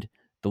Cleveland,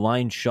 the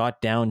line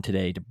shot down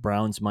today to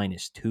Browns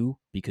 -2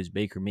 because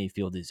Baker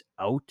Mayfield is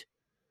out.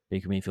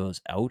 Baker Mayfield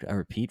is out. I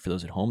repeat, for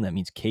those at home, that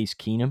means Case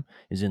Keenum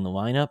is in the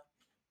lineup.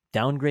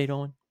 Downgrade,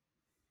 Owen?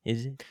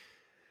 Is it?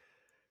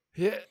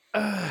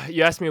 Yeah.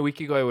 You asked me a week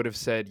ago, I would have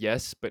said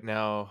yes, but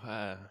now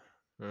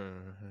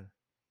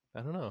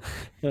I don't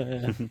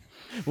know.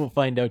 We'll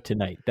find out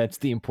tonight. That's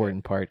the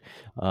important part.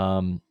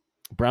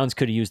 Browns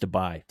could have used a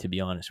bye, to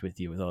be honest with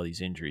you, with all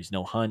these injuries.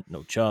 No Hunt,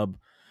 no Chubb.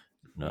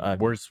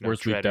 Worst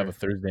week to have a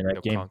Thursday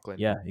night game. Conklin.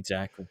 Yeah,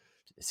 exactly.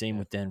 Same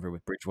with Denver,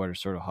 with Bridgewater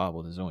sort of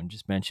hobbled, as Owen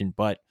just mentioned.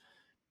 But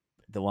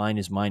the line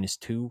is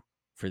 -2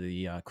 for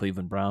the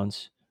Cleveland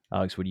Browns.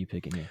 Alex, what are you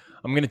picking here?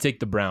 I'm going to take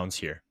the Browns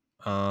here.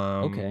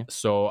 Okay.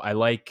 So I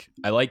like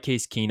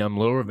Case Keenum,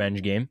 little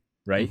revenge game,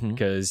 right? Mhm.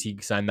 Because he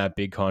signed that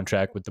big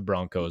contract with the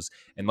Broncos.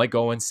 And like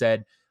Owen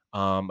said,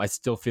 I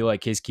still feel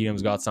like Case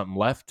Keenum's got something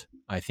left.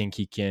 I think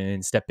he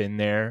can step in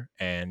there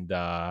and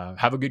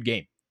have a good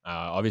game.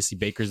 Obviously,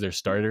 Baker's their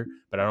starter,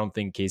 but I don't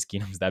think Case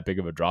Keenum's that big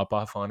of a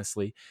drop-off,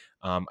 honestly.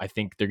 I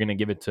think they're going to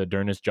give it to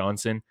Dernis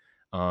Johnson.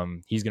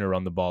 He's going to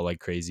run the ball like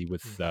crazy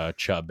with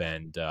Chubb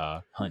and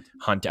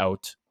Hunt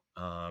out.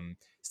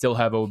 Still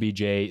have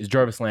OBJ. Is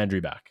Jarvis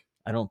Landry back?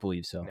 I don't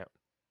believe so. No.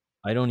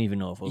 I don't even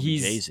know if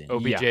OBJ's in.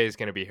 OBJ is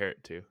going to be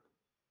hurt too.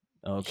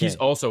 Okay. He's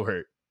also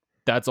hurt.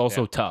 That's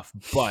also tough.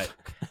 But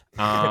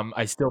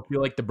I still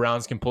feel like the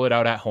Browns can pull it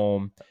out at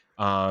home.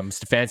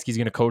 Stefanski's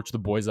going to coach the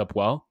boys up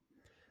well.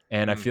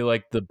 And I feel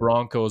like the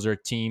Broncos are a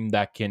team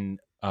that can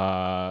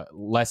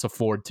less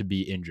afford to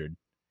be injured.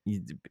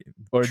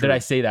 Or True. did I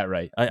say that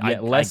right?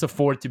 Less I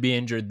afford to be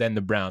injured than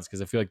the Browns because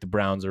I feel like the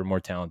Browns are a more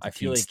talented I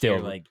feel team like still.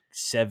 you're like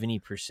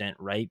 70%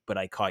 right, but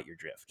I caught your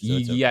drift. So You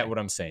it's okay. get what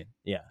I'm saying.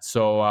 Yeah.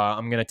 So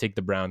I'm going to take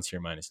the Browns here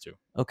 -2.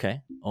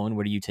 Okay. Owen,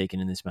 what are you taking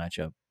in this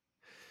matchup?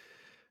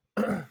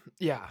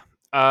 Yeah.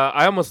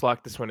 I almost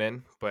locked this one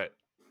in, but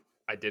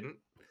I didn't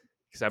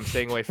because I'm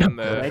staying away from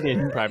the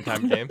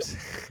primetime games.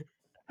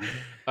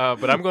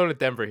 But I'm going with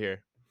Denver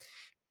here.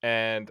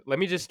 And let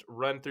me just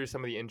run through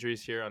some of the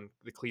injuries here on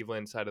the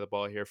Cleveland side of the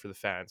ball here for the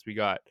fans. We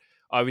got,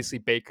 obviously,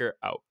 Baker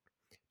out.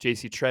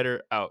 J.C.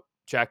 Treader out.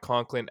 Jack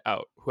Conklin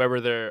out. Whoever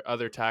their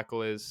other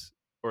tackle is,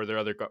 or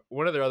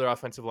one of their other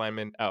offensive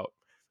linemen out.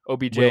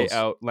 OBJ Wills.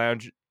 out.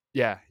 Lounge.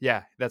 Yeah,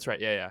 that's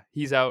right. Yeah.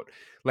 He's out.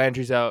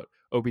 Landry's out.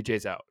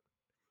 OBJ's out.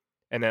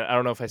 And then I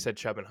don't know if I said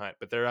Chubb and Hunt,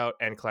 but they're out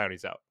and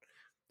Clowney's out.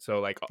 So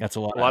like That's a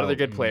lot of their out.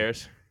 good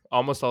players,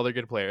 almost all their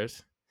good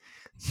players.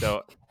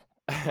 So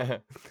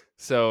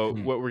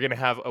what we're gonna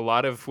have a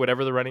lot of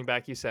whatever the running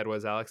back you said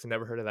was, Alex. I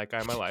never heard of that guy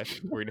in my life.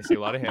 We're gonna see a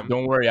lot of him.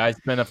 Don't worry, I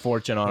spent a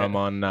fortune on him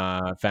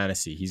on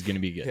fantasy. He's gonna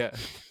be good.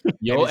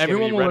 Yeah.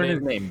 Everyone will learn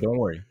his name. Don't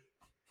worry.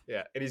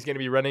 Yeah, and he's gonna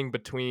be running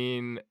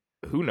between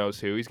who knows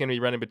who. He's gonna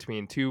be running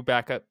between 2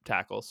 backup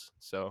tackles.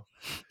 So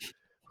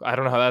I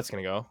don't know how that's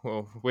gonna go.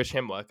 Well, wish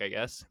him luck, I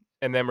guess.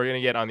 And then we're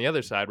gonna get on the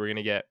other side. We're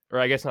gonna get, or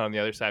I guess not on the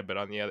other side, but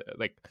on the other,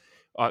 like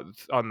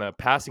on the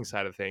passing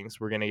side of things,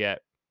 we're gonna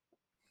get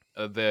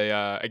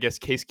I guess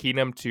Case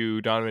Keenum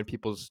to Donovan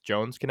Peoples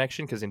Jones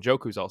connection because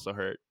Njoku's also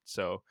hurt.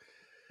 So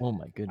Oh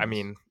my goodness. I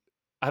mean,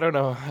 I don't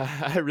know.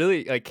 I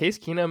really like Case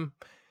Keenum.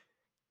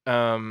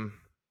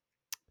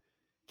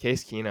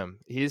 Case Keenum,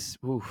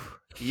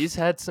 he's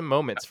had some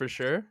moments for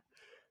sure,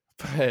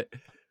 but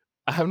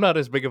I'm not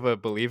as big of a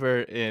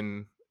believer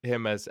in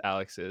him as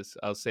Alex is.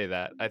 I'll say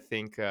that. I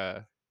think,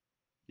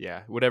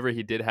 yeah, whatever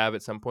he did have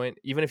at some point,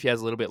 even if he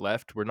has a little bit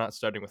left, we're not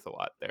starting with a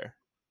lot there.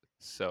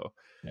 So,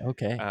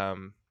 okay.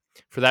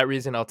 For that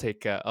reason, I'll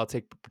take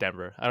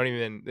Denver. I don't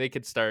even. They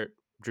could start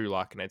Drew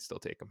Lock, and I'd still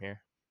take him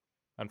here.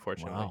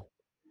 Unfortunately, Wow.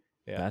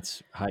 yeah.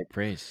 That's high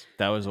praise.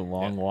 That was a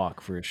long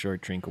walk for a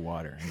short drink of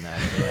water. And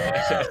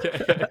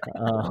that,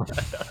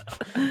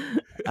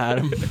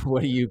 Adam,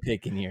 what are you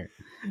picking here?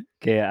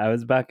 Okay, I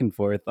was back and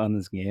forth on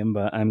this game,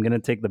 but I'm gonna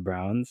take the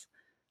Browns.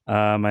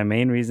 My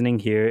main reasoning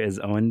here is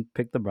Owen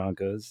picked the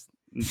Broncos.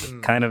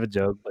 Kind of a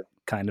joke, but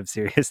kind of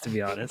serious to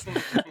be honest.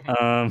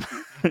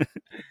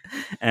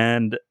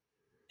 And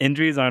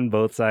injuries on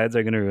both sides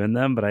are gonna ruin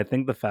them, but I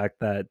think the fact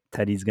that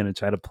Teddy's gonna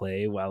try to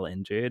play while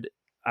injured,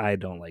 I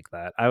don't like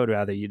that. I would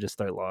rather you just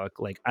start Lock.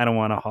 Like, I don't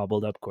want a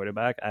hobbled up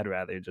quarterback. I'd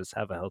rather just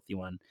have a healthy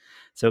one.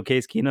 So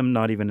Case Keenum,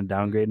 not even a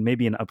downgrade,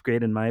 maybe an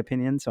upgrade in my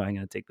opinion. So I'm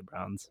gonna take the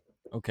Browns.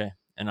 Okay.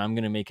 And I'm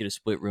going to make it a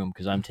split room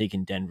because I'm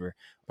taking Denver.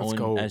 Let's Owen,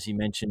 go. as you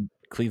mentioned,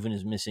 Cleveland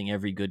is missing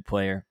every good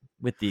player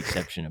with the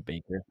exception of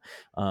Baker.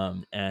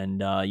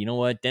 And you know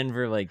what?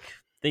 Denver, like,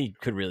 they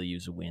could really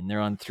use a win. They're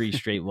on 3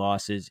 straight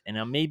losses. And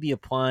I'm maybe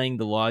applying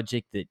the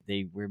logic that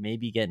they were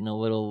maybe getting a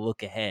little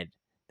look ahead.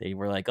 They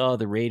were like, oh,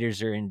 the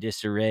Raiders are in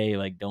disarray.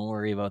 Like, don't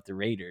worry about the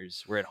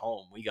Raiders. We're at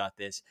home. We got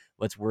this.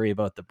 Let's worry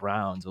about the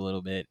Browns a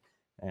little bit.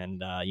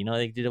 And,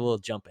 they did a little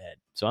jump ahead.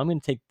 So I'm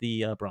going to take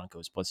the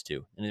Broncos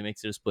 +2, and it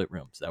makes it a split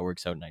room. So that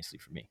works out nicely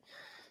for me.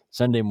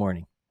 Sunday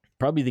morning,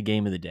 probably the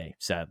game of the day,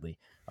 sadly.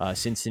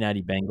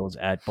 Cincinnati Bengals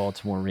at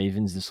Baltimore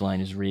Ravens. This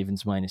line is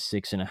Ravens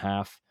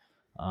 -6.5.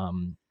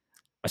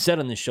 I said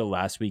on the show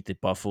last week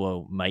that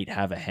Buffalo might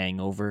have a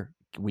hangover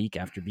week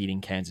after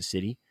beating Kansas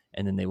City,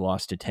 and then they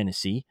lost to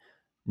Tennessee.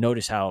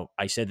 Notice how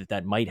I said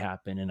that might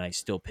happen, and I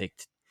still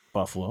picked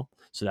Buffalo.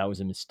 So that was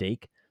a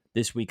mistake.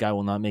 This week, I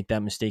will not make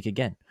that mistake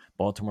again.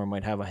 Baltimore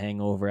might have a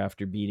hangover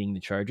after beating the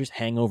Chargers.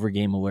 Hangover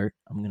game alert.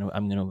 I'm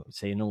gonna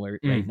say an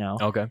alert right now.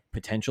 Okay.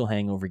 Potential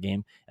hangover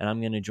game, and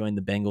I'm gonna join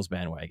the Bengals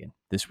bandwagon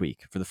this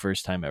week for the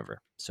first time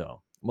ever.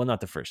 So, well,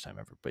 not the first time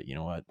ever, but you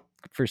know what?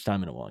 First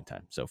time in a long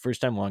time. So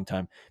first time, long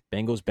time.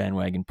 Bengals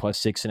bandwagon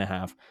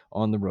 +6.5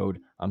 on the road.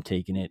 I'm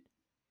taking it.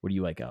 What do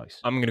you like, Alex?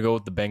 I'm going to go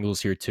with the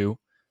Bengals here too.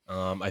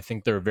 I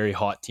think they're a very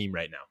hot team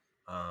right now.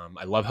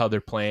 I love how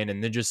they're playing,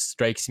 and it just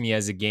strikes me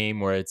as a game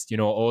where it's,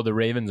 the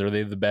Ravens, are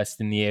they the best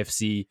in the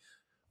AFC?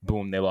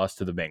 Boom, they lost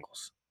to the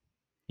Bengals.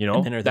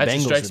 And then are the that just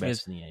Bengals strikes the me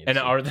best as, in the AFC? and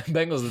are the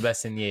Bengals the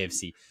best in the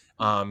AFC?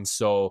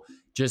 So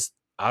just,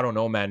 I don't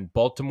know, man.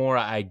 Baltimore,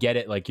 I get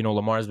it. Like,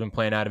 Lamar's been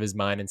playing out of his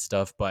mind and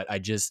stuff, but I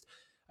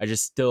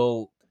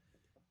still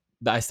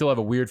have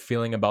a weird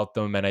feeling about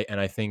them, and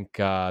I think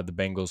the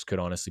Bengals could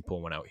honestly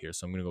pull one out here.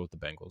 So I'm going to go with the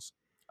Bengals.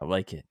 I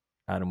like it.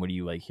 Adam, what do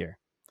you like here?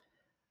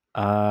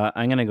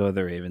 I'm gonna go with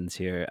the Ravens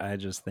here. I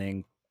just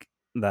think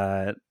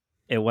that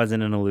it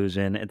wasn't an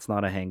illusion. It's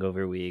not a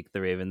hangover week.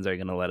 The Ravens are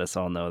gonna let us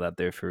all know that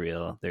they're for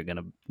real. They're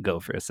gonna go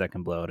for a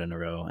second blowout in a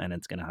row, and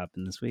it's gonna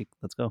happen this week.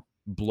 Let's go.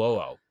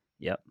 Blowout.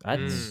 Yep.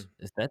 That's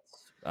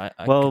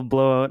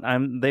Blowout.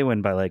 They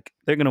win by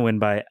they're gonna win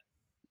by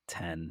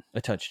 10.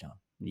 a touchdown.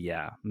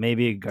 Yeah,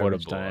 maybe a What a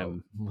garbage blowout.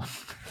 time.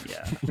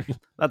 Yeah,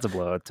 that's a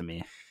blowout to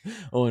me.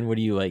 Owen, what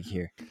do you like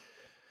here?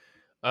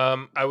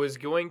 I was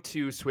going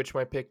to switch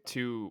my pick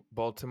to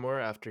Baltimore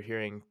after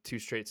hearing 2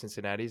 straight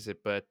Cincinnati's,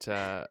 but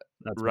That's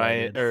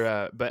Ryan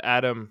valid. but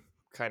Adam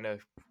kind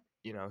of,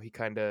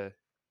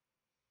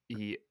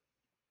 he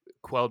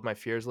quelled my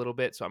fears a little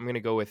bit, so I'm gonna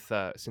go with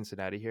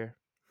Cincinnati here.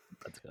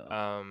 Let's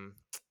go.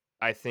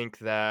 I think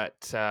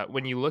that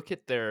when you look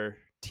at their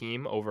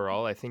team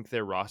overall, I think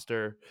their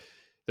roster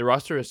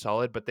is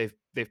solid, but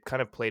they've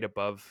kind of played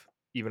above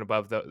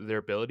their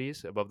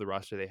abilities, above the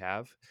roster they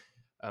have.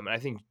 And I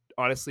think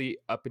honestly,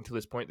 up until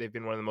this point, they've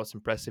been one of the most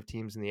impressive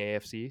teams in the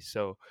AFC.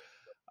 So,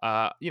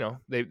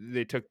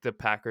 they took the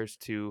Packers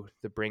to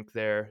the brink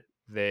there.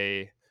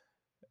 And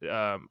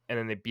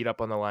then they beat up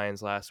on the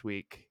Lions last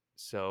week.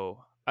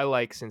 So I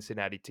like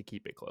Cincinnati to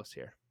keep it close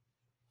here.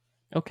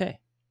 Okay.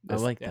 I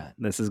like that.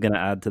 This is gonna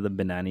add to the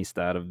Benani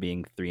stat of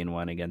being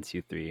 3-1 against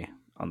you 3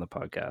 on the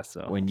podcast.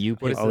 So When you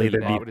pick I'll either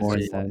the be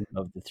opposite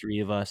of the 3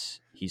 of us,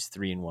 he's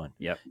 3-1.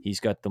 Yep. He's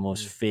got the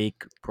most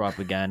fake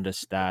propaganda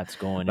stats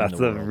going that's in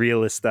the the world.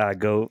 realest stat.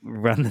 Go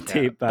run the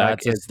tape back.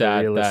 That's a It's the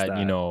stat realest that,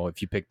 stat.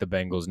 if you pick the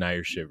Bengals, now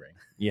you're shivering.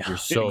 Yeah. You're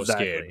so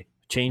Exactly. scared.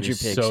 Change your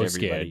You're picks, so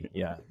everybody. scared.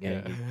 Yeah.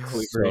 Yeah.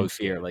 Quiver So in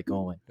fear scared. like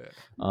Owen.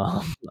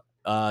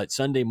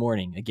 Sunday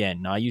morning.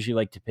 Again, now I usually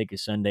like to pick a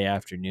Sunday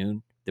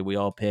afternoon that we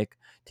all pick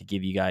to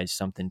give you guys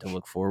something to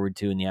look forward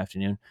to in the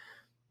afternoon.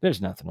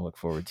 There's nothing to look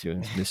forward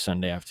to this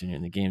Sunday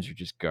afternoon. The games are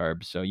just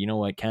garb. So you know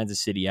what? Kansas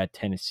City at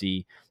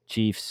Tennessee.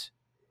 Chiefs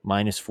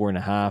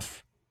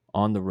 -4.5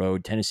 on the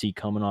road. Tennessee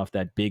coming off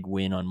that big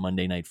win on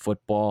Monday Night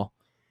Football.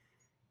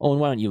 Owen,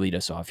 why don't you lead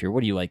us off here?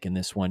 What do you like in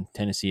this one?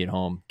 Tennessee at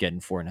home, getting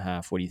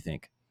 4.5. What do you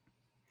think?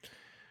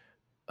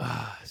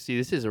 See,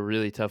 this is a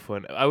really tough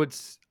one. I would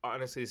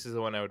honestly, this is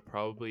the one I would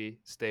probably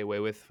stay away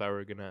with if I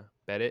were gonna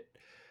bet it.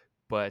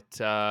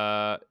 But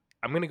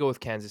I'm gonna go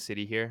with Kansas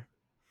City here.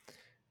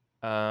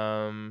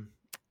 And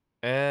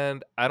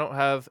I don't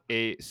have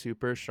a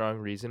super strong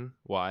reason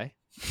why.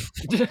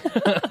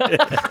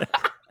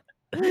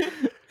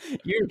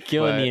 You're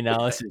killing the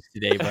analysis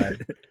today,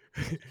 bud.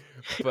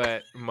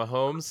 But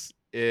Mahomes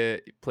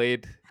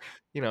played,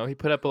 he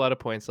put up a lot of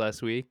points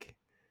last week.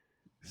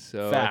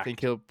 So I think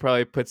he'll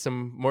probably put a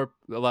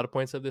lot of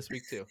points up this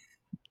week too.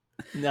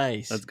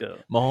 Nice. Let's go.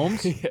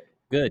 Mahomes?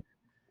 Good.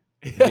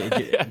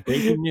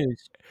 Breaking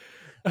news.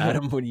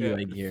 Adam, what do you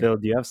like here? Phil,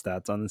 do you have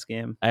stats on this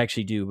game? I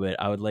actually do, but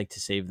I would like to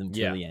save them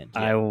till the end.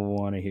 I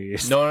want to hear your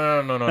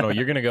stats. No.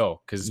 You're going to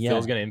go because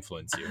Phil's going to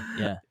influence you.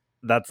 Yeah.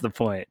 That's the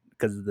point,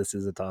 because this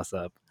is a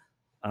toss-up.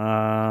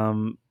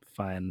 Fine.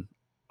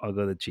 I'll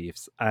go the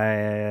Chiefs.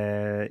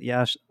 A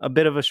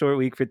bit of a short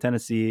week for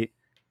Tennessee.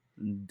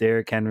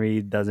 Derrick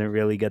Henry doesn't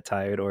really get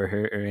tired or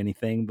hurt or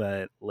anything,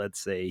 but let's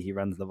say he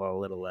runs the ball a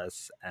little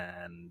less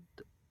and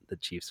the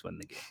Chiefs win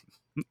the game.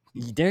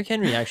 Derrick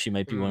Henry actually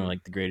might be one of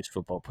like the greatest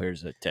football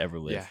players to ever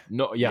live.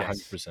 Yeah.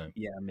 100%.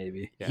 Yeah,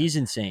 maybe. Yeah. He's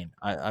insane.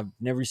 I've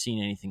never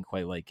seen anything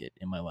quite like it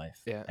in my life.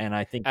 Yeah. And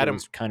I think Adam, it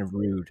was kind of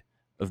rude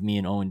of me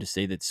and Owen to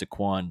say that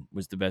Saquon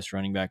was the best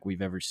running back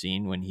we've ever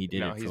seen when he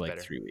did it for like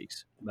better. 3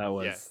 weeks. That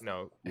was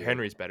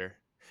Henry's better.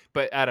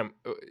 But Adam,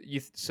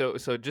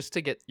 so just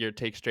to get your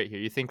take straight here,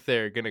 you think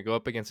they're gonna go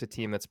up against a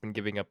team that's been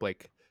giving up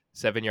like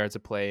 7 yards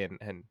of play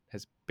and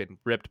has been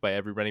ripped by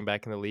every running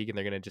back in the league, and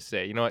they're gonna just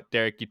say, you know what,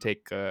 Derek, you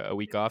take a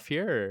week off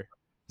here, or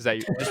is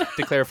that just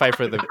to clarify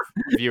for the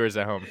viewers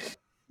at home?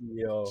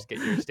 Just get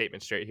your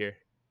statement straight here.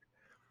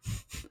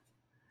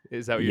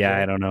 Is that what you're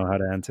doing? I don't know how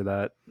to answer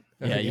that.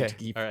 Yeah,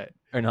 Okay. All right.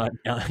 Or not,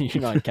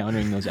 you're not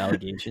countering those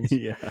allegations.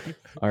 Yeah.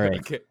 All right.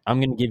 Okay.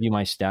 I'm going to give you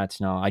my stats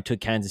now. I took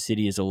Kansas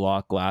City as a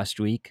lock last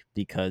week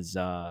because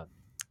I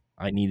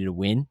needed a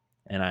win,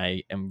 and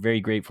I am very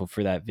grateful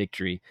for that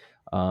victory.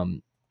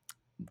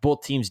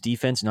 Both teams'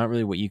 defense, not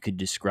really what you could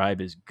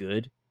describe as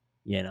good,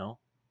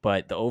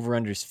 but the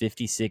over-under is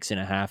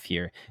 56.5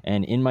 here.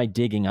 And in my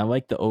digging, I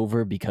like the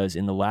over because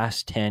in the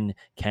last 10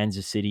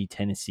 Kansas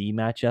City-Tennessee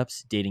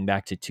matchups dating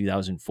back to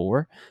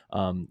 2004,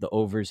 the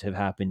overs have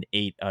happened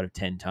 8 out of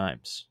 10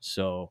 times.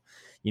 So,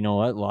 you know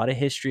what? A lot of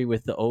history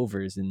with the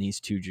overs in these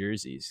two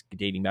jerseys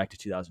dating back to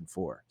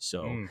 2004.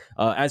 So,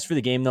 as for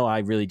the game, though, I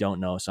really don't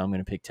know. So I'm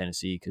going to pick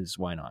Tennessee because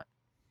why not?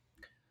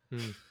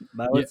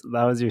 That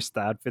was your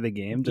stat for the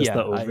game, just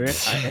the over.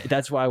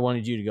 That's why I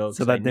wanted you to go.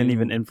 So that didn't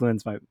even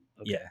influence my.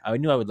 Okay. Yeah, I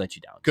knew I would let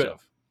you down. Good. So.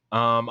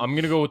 I'm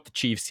going to go with the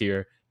Chiefs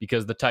here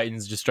because the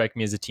Titans just strike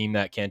me as a team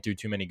that can't do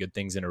too many good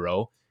things in a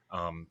row.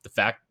 The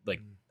fact,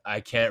 I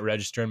can't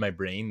register in my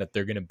brain that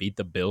they're going to beat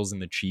the Bills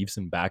and the Chiefs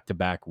in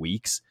back-to-back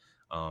weeks.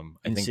 I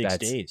think 6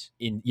 days.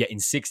 In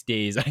 6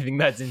 days. I think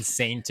that's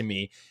insane to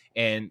me.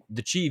 And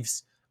the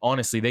Chiefs,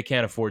 honestly, they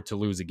can't afford to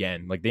lose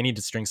again. They need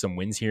to string some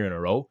wins here in a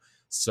row.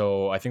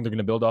 So I think they're going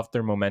to build off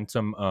their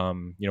momentum,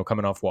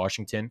 coming off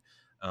Washington,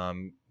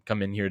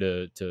 come in here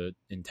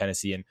in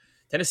Tennessee. And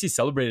Tennessee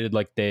celebrated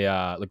like they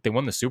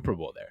won the Super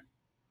Bowl there.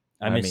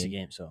 I missed the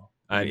game, so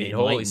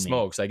holy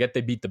smokes! I get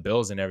they beat the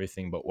Bills and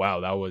everything, but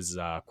wow, that was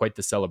quite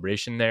the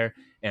celebration there.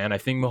 And I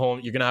think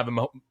Mahomes, you're gonna have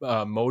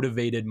a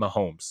motivated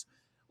Mahomes,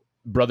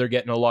 brother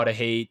getting a lot of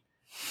hate,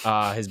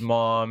 his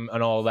mom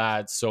and all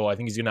that. So I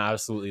think he's gonna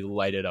absolutely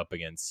light it up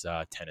against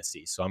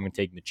Tennessee. So I'm gonna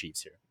take the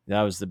Chiefs here.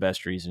 That was the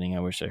best reasoning. I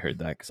wish I heard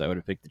that because I would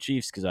have picked the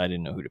Chiefs because I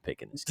didn't know who to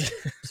pick in this game.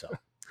 So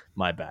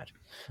my bad.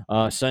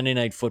 Sunday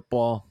Night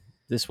Football.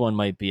 This one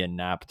might be a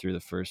nap through the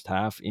first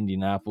half.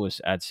 Indianapolis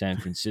at San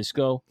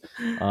Francisco.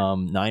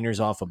 Niners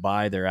off a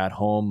bye. They're at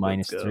home,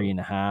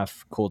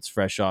 -3.5. Colts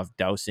fresh off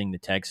dousing the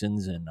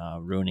Texans and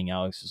ruining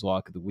Alex's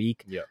lock of the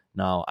week. Yeah.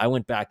 Now, I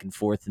went back and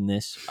forth in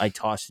this. I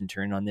tossed and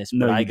turned on this,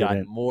 but I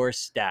got more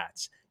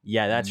stats.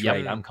 Yeah, that's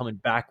right. I'm coming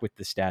back with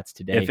the stats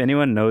today. If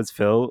anyone knows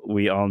Phil,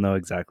 we all know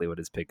exactly what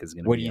his pick is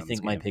going to be. What do you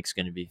think my pick's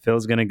going to be?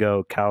 Phil's going to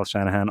go Kyle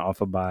Shanahan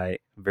off a bye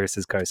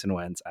versus Carson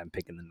Wentz. I'm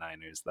picking the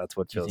Niners. That's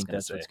what Phil's going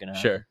to say. What's gonna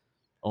happen? Sure.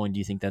 Owen, do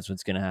you think that's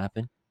what's going to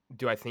happen?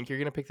 Do I think you're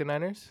going to pick the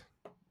Niners?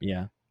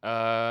 Yeah.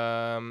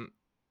 No,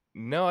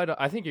 I don't.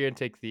 I think you're going to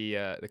take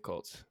the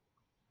Colts.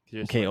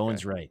 Okay,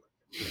 Owen's right.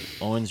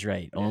 Owen's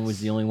right. Yes. Owen was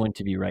the only one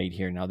to be right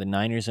here. Now, the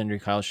Niners under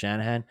Kyle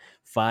Shanahan,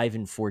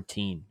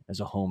 5-14 as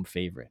a home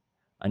favorite.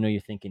 I know you're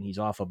thinking he's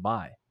off a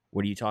bye.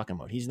 What are you talking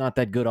about? He's not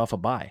that good off a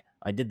bye.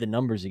 I did the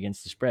numbers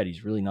against the spread.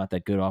 He's really not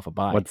that good off a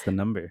bye. What's the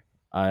number?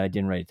 I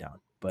didn't write it down.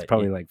 But it's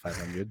probably like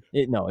 500.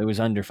 No, it was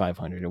under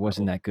 500. It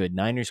wasn't that good.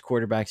 Niners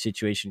quarterback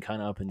situation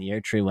kind of up in the air.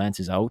 Trey Lance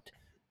is out,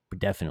 but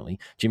definitely.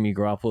 Jimmy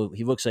Garoppolo,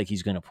 he looks like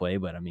he's going to play,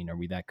 but I mean, are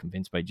we that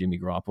convinced by Jimmy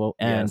Garoppolo?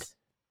 And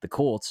the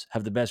Colts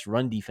have the best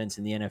run defense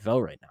in the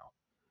NFL right now.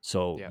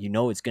 So Yeah.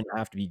 it's going to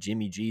have to be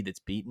Jimmy G that's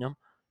beating them.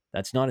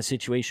 That's not a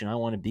situation I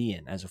want to be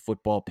in as a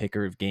football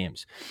picker of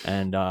games.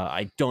 And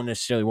I don't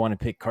necessarily want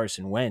to pick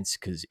Carson Wentz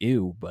because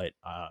but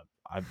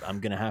I'm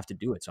going to have to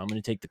do it. So I'm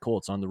going to take the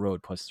Colts on the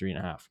road plus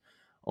 3.5.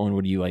 Owen,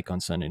 what do you like on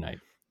Sunday night?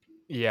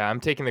 Yeah,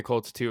 I'm taking the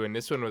Colts too, and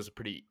this one was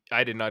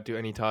I did not do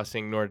any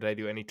tossing, nor did I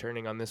do any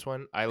turning on this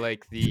one. I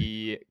like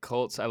the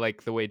Colts. I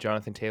like the way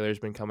Jonathan Taylor's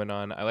been coming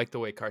on. I like the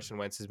way Carson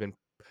Wentz has been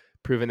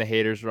proving the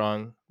haters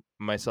wrong,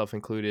 myself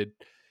included.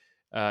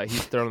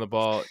 He's thrown the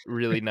ball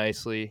really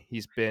nicely.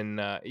 He's been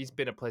a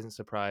pleasant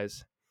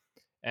surprise,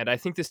 and I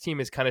think this team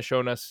has kind of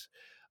shown us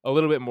a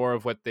little bit more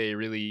of what they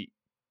really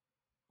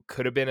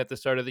could have been at the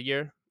start of the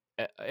year.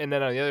 And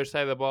then on the other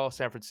side of the ball,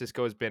 San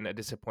Francisco has been a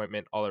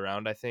disappointment all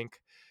around, I think.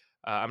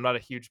 I'm not a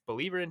huge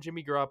believer in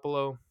Jimmy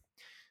Garoppolo.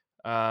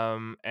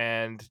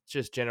 And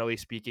just generally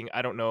speaking,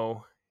 I don't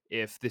know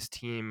if this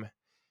team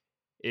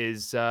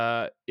is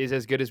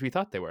as good as we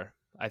thought they were.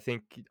 I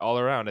think all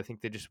around, I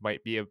think they just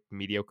might be a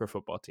mediocre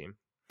football team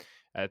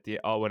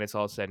when it's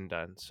all said and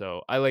done.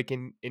 So I like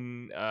in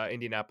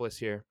Indianapolis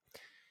here.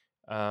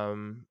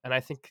 And I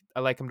think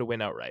I like them to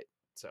win outright.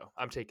 So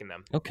I'm taking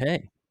them.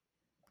 Okay.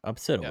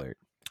 Upset alert.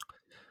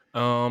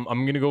 I'm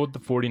going to go with the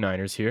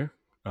 49ers here.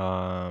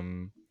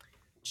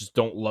 Just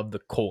don't love the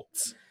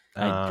Colts.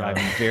 I'm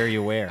very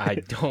aware. I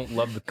don't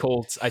love the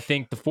Colts. I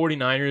think the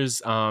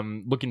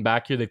 49ers, looking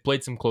back here, they've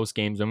played some close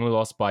games. They only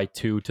lost by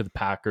 2 to the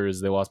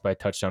Packers. They lost by a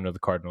touchdown to the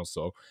Cardinals.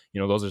 So,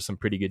 those are some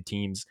pretty good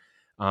teams.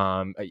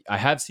 I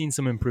have seen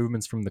some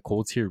improvements from the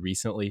Colts here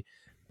recently,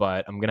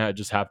 but I'm going to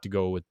just have to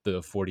go with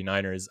the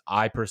 49ers.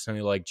 I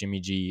personally like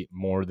Jimmy G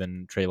more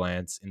than Trey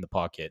Lance in the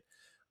pocket,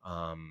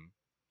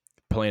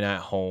 playing at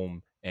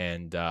home.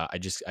 And I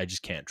just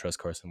can't trust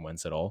Carson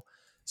Wentz at all.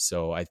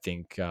 So I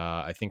think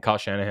Kyle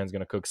Shanahan's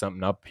going to cook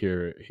something up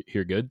here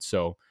good.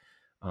 So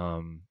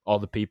all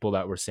the people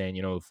that were saying,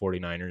 the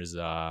 49ers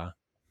are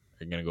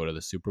going to go to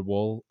the Super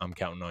Bowl, I'm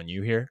counting on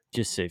you here.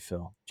 Just say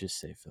Phil. Just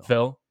say Phil.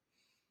 Phil.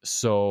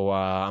 So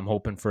I'm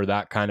hoping for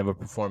that kind of a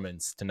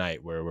performance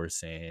tonight where we're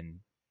saying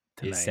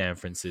is San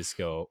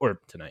Francisco or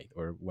tonight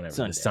or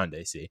whenever this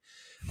Sunday, see,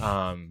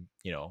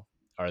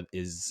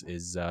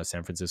 is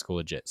San Francisco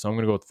legit? So I'm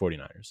going to go with the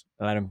 49ers.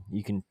 Adam,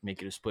 you can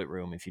make it a split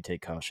room if you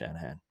take Kyle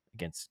Shanahan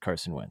against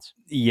Carson Wentz.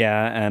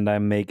 Yeah, and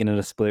I'm making it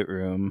a split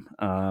room.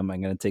 I'm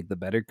going to take the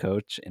better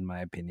coach, in my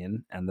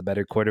opinion, and the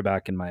better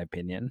quarterback, in my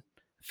opinion.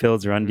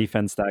 Phil's run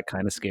defense, that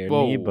kind of scared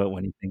me, but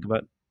when you think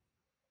about...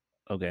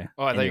 Okay.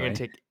 Oh, I thought you were going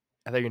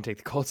to take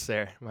the Colts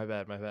there. My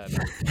bad.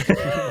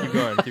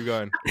 Keep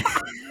going.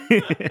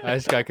 You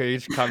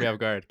just caught me off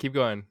guard. Keep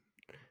going.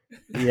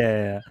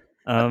 Yeah.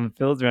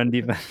 Phil's run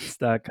defense,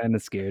 that kind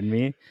of scared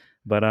me.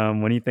 But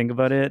when you think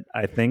about it,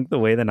 I think the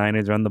way the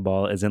Niners run the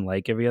ball isn't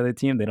like every other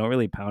team. They don't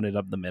really pound it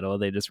up the middle.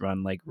 They just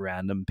run like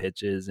random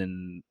pitches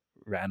and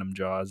random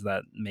draws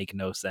that make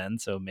no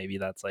sense. So maybe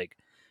that's like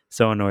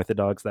so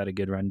unorthodox that a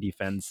good run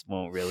defense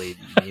won't really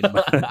mean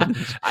much.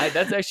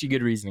 That's actually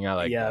good reasoning. I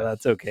like that. Yeah,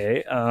 that's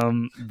okay.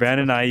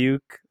 Brandon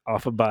Ayuk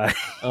off a bye.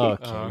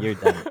 Okay, you're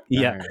done.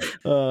 Yeah.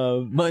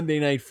 Right. Monday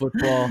Night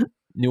Football.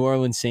 New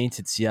Orleans Saints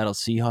at Seattle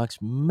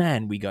Seahawks.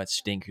 Man, we got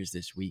stinkers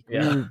this week.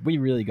 Yeah. We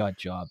really got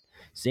jobbed.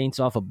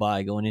 Saints off a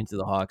bye going into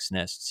the Hawks'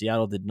 nest.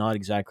 Seattle did not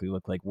exactly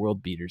look like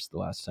world beaters the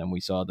last time we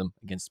saw them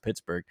against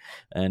Pittsburgh.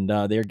 And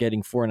they're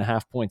getting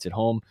 4.5 points at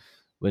home.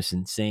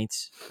 Listen,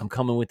 Saints, I'm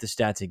coming with the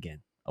stats again.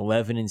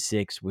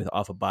 11-6 with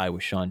off a bye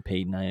with Sean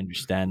Payton. I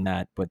understand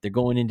that. But they're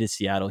going into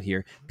Seattle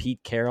here. Pete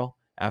Carroll,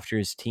 after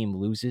his team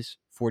loses,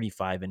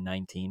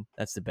 45-19.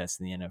 That's the best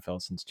in the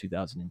NFL since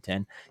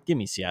 2010. Give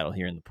me Seattle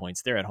here in the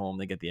points. They're at home.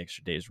 They get the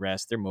extra day's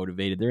rest. They're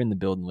motivated. They're in the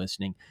building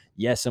listening.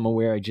 Yes, I'm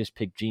aware I just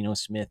picked Geno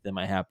Smith. Am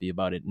I happy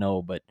about it?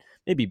 No, but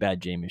maybe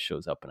bad Jameis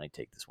shows up and I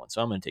take this one.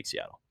 So I'm going to take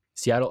Seattle.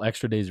 Seattle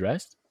extra day's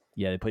rest?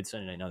 Yeah, they played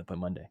Sunday night. Now they play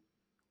Monday.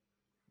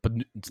 But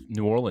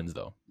New Orleans,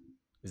 though,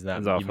 is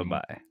that off even a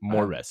bye.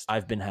 more rest?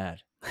 I've been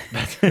had.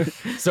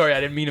 Sorry,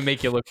 I didn't mean to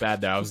make you look bad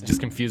there. I was just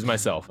confused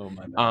myself. Oh,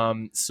 my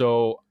bad.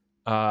 So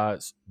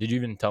did you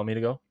even tell me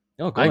to go?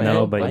 Oh, go I ahead.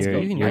 know, but Let's go.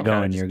 you're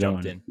going. You're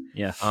jumped going. in.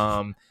 Yeah.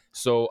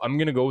 So I'm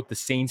gonna go with the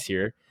Saints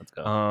here. Let's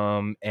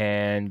go.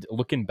 And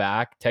looking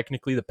back,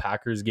 technically the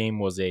Packers game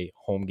was a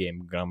home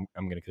game. I'm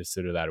gonna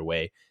consider that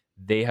away.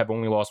 They have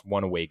only lost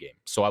one away game,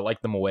 so I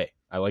like them away.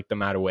 I like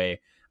them at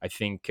away. I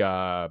think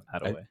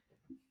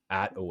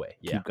At away.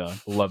 Yeah, Keep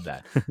going. love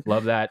that.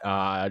 Love that.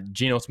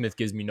 Geno Smith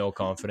gives me no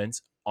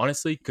confidence.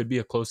 Honestly, could be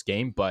a close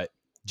game, but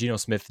Geno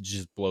Smith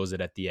just blows it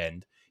at the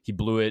end. He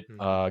blew it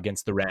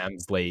against the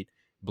Rams late,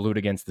 blew it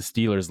against the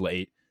Steelers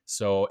late.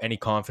 So any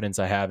confidence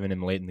I have in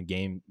him late in the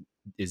game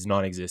is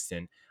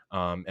non-existent.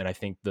 And I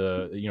think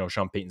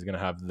Sean Payton's going to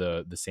have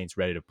the Saints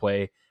ready to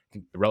play.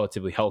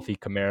 Relatively healthy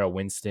Kamara,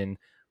 Winston.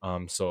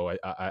 So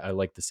I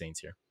like the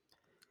Saints here.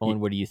 Owen,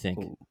 what do you think?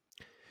 Ooh.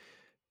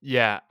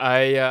 Yeah, I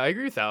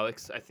agree with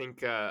Alex. I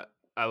think I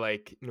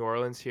like New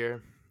Orleans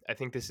here. I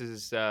think this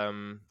is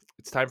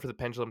it's time for the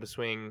pendulum to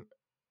swing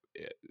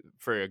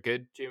for a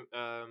good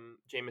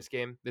Jameis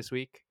game this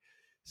week.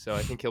 So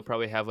I think he'll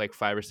probably have like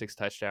 5 or 6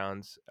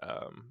 touchdowns,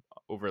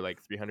 over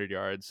like 300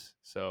 yards.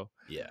 So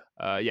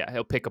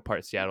he'll pick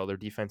apart Seattle. Their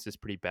defense is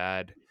pretty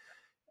bad.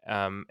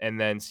 And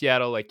then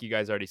Seattle, like you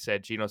guys already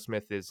said, Geno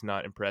Smith is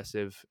not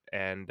impressive.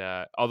 And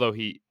although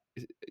the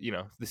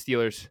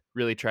Steelers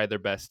really tried their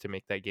best to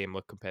make that game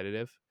look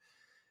competitive.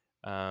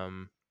 I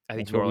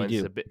think That's what we New Orleans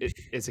is do. a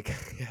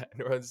bit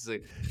New Orleans is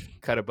a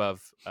cut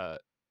above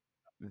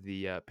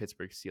the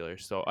Pittsburgh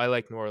Steelers. So I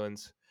like New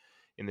Orleans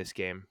in this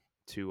game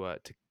to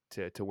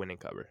win and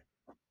cover.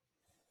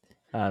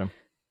 Adam,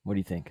 what do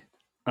you think?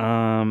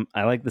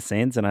 I like the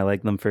Saints, and I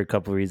like them for a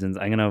couple of reasons.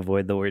 I'm gonna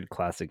avoid the word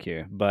classic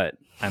here, but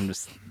I'm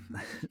just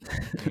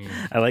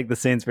I like the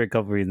Saints for a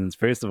couple of reasons.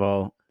 First of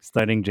all,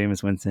 starting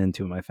Jameis Winston in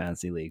 2 of my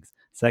fantasy leagues.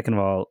 Second of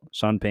all,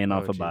 Sean Payton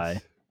off a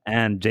bye,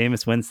 and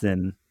Jameis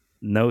Winston,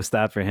 no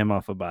stat for him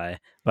off a bye.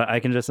 But I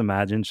can just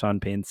imagine Sean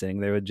Payton sitting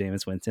there with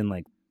Jameis Winston,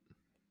 like,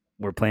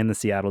 we're playing the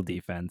Seattle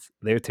defense.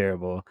 They're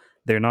terrible.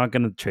 They're not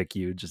going to trick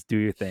you. Just do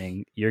your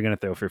thing. You're going to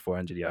throw for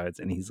 400 yards.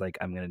 And he's like,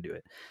 I'm going to do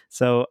it.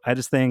 So I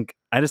just think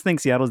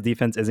Seattle's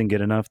defense isn't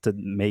good enough to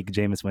make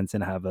Jameis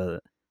Winston have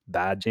a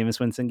bad Jameis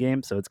Winston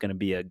game. So it's going to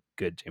be a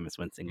good Jameis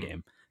Winston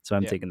game. So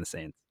I'm taking the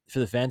Saints. For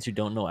the fans who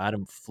don't know,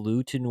 Adam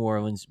flew to New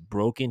Orleans,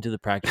 broke into the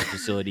practice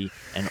facility,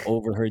 and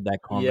overheard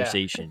that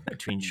conversation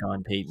between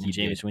Sean Payton and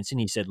Jameis Winston.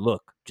 He said,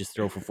 look, just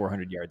throw for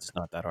 400 yards. It's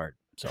not that hard.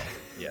 So,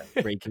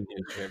 breaking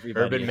news for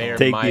everybody. Urban Meyer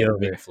Take might the have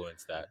over. influeed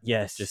that.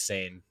 Yes. Just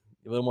saying.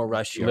 A little more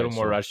rush yards. A little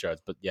more rush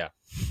yards, but yeah.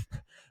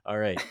 All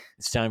right.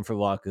 It's time for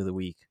Lock of the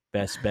Week.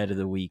 Best bet of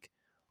the week.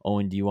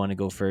 Owen, do you want to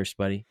go first,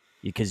 buddy?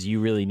 Because you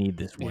really need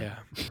this one. Yeah,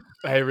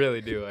 I really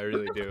do.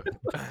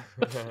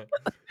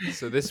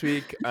 So this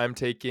week, I'm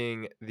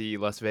taking the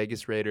Las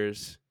Vegas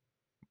Raiders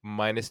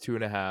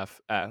 -2.5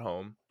 at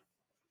home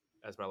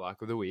as my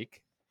lock of the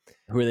week.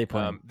 Who are they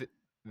playing?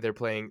 They're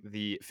playing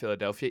the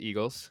Philadelphia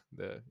Eagles.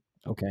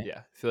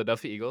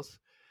 Philadelphia Eagles.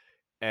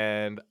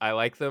 And I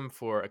like them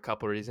for a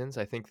couple reasons.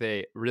 I think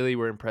they really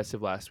were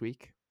impressive last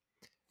week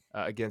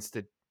against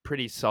a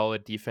pretty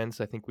solid defense.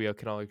 I think we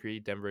can all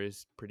agree Denver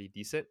is pretty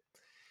decent.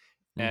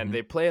 And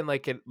they play in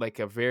like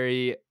a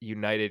very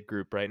united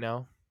group right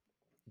now.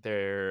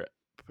 They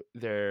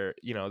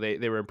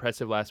were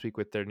impressive last week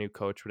with their new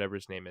coach, whatever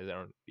his name is. I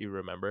don't even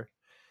remember.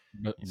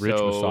 Rich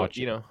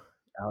Masaccio.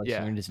 Alex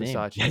learned his name.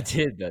 I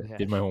did.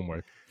 Did my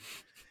homework.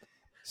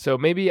 So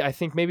maybe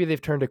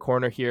they've turned a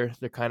corner here.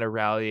 They're kind of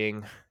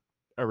rallying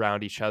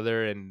around each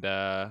other, and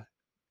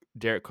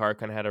Derek Carr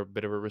kind of had a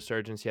bit of a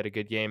resurgence. He had a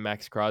good game.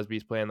 Max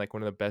Crosby's playing like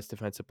one of the best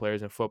defensive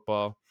players in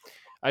football.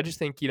 I just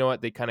think,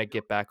 they kind of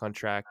get back on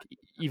track,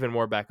 even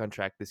more back on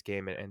track this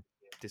game, and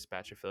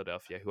dispatch of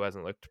Philadelphia, who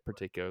hasn't looked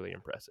particularly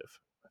impressive.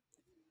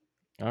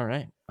 All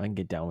right. I can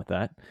get down with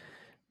that.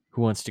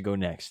 Who wants to go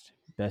next?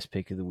 Best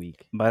pick of the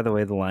week. By the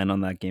way, the line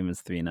on that game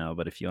is 3 now,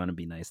 but if you want to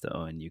be nice to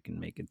Owen, you can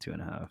make it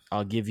 2.5.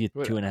 I'll give you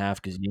 2.5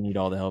 because you need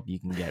all the help you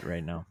can get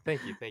right now.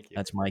 Thank you.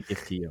 That's my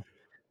gift to you.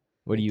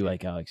 What do you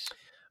like, Alex?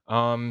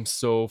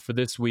 So for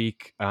this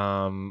week,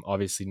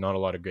 obviously not a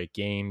lot of great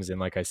games. And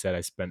like I said,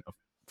 I spent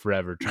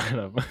forever trying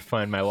to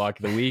find my lock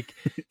of the week,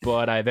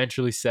 but I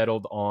eventually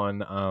settled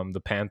on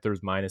the Panthers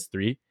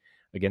 -3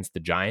 against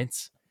the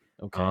Giants.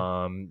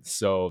 Okay.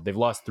 So they've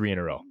lost 3 in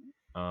a row.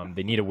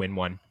 They need to win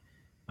one.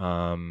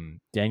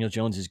 Daniel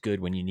Jones is good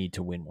when you need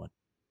to win one.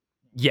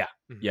 Yeah,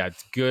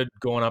 it's good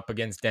going up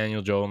against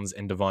Daniel Jones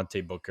and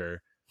Devontae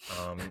Booker.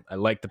 I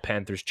like the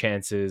Panthers'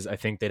 chances. I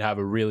think they'd have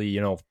a really,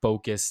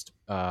 focused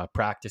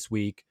practice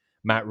week.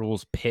 Matt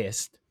Rule's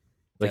pissed.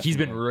 Like, he's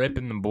been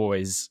ripping the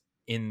boys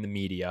in the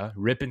media,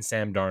 ripping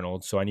Sam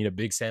Darnold. So I need a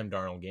big Sam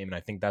Darnold game, and I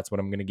think that's what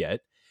I'm going to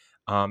get.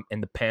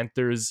 And the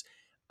Panthers,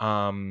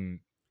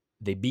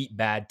 they beat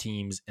bad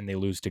teams and they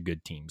lose to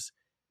good teams.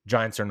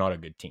 Giants are not a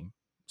good team.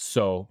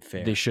 So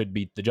they should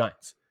beat the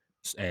Giants.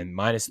 And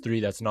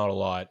 -3, that's not a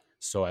lot.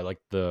 So I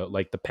like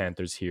the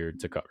Panthers here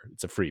to cover.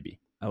 It's a freebie.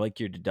 I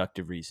like your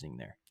deductive reasoning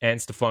there. And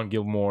Stephon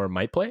Gilmore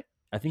might play.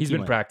 I think he's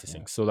been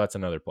practicing, so that's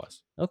another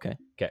plus. Okay.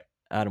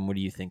 Adam, what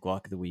do you think?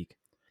 Lock of the week.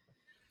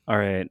 All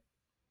right.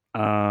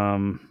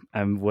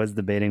 I was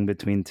debating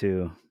between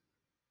 2.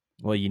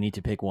 Well, you need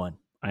to pick one.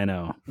 I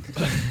know.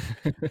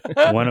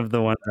 One of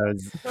the ones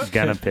I was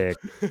gonna pick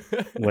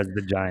was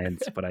the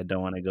Giants, but I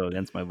don't want to go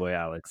against my boy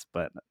Alex.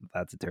 But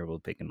that's a terrible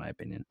pick in my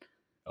opinion.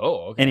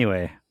 Oh, okay.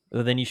 Anyway.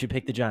 Well, then you should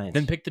pick the Giants.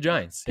 Then pick the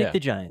Giants. Pick the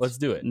Giants. Let's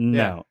do it.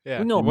 No.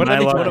 Yeah. No, one my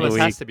of lock of us the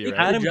has week. to be, right?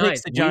 Adam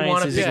picks the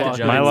Giants. Pick the Giants.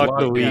 My lock of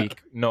the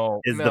week No.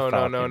 is the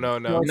Falcons. No.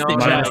 It's the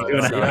Giants.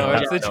 No,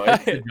 it's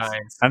the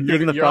Giants. I'm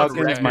taking the You're on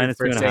Falcons record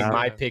for saying -2.5.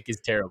 my pick is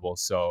terrible.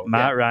 So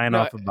Matt Ryan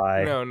off a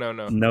bye. No.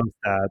 No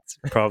stats.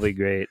 Probably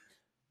great.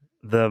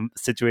 The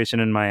situation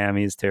in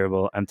Miami is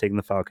terrible. I'm taking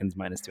the Falcons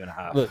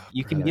 -2.5. Look,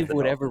 you can give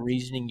whatever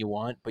reasoning you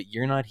want, but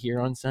you're not here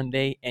on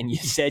Sunday, and you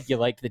said you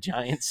like the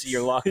Giants, so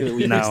you're locking the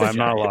week. No, is the I'm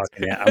not Giants.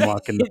 locking it. I'm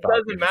locking the It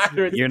Falcons. doesn't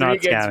matter. It's You're not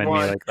 3 against scamming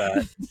 1. me like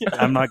that.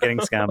 I'm not getting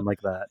scammed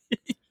like that.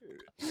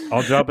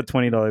 I'll drop a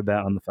 $20 bet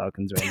on the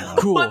Falcons right now.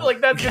 Cool.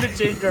 Like, that's gonna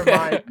change our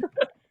mind.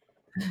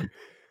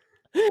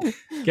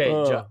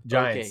 Okay,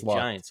 Giants locked.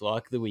 Giants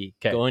lock of the week.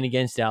 'Kay. Going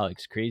against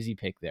Alex. Crazy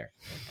pick there.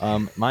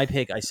 My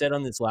pick, I said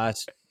on this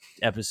last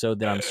episode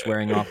that I'm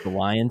swearing off the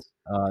Lions.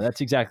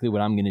 That's exactly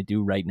what I'm going to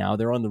do right now.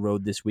 They're on the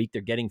road this week.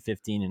 They're getting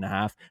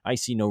 15.5. I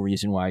see no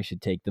reason why I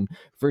should take them.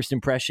 First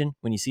impression,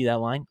 when you see that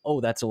line,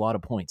 oh, that's a lot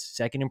of points.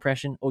 Second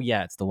impression, oh,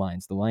 yeah, it's the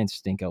Lions. The Lions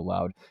stink out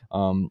loud.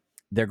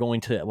 They're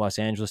going to Los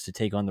Angeles to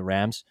take on the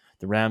Rams.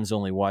 The Rams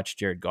only watched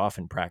Jared Goff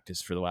in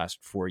practice for the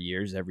last 4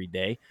 years every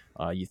day.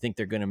 You think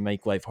they're going to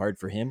make life hard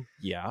for him?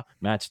 Yeah.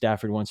 Matt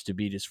Stafford wants to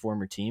beat his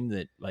former team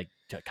that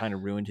kind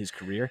of ruined his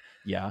career.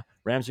 Yeah.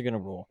 Rams are going to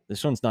roll.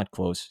 This one's not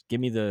close. Give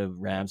me the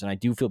Rams, and I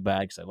do feel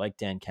bad because I like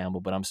Dan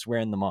Campbell, but I'm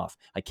swearing them off.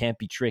 I can't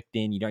be tricked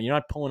in. You're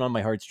not pulling on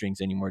my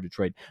heartstrings anymore,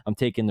 Detroit. I'm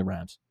taking the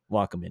Rams.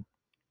 Lock them in.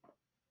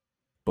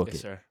 Book Yes,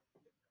 it. sir.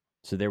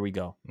 So there we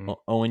go.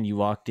 Owen, you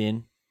locked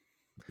in.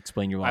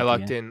 Explain your lock. I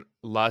locked again. in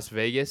Las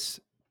Vegas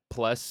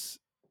 +3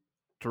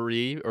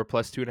 or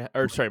 +2.5,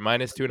 or sorry,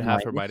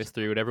 -2.5 or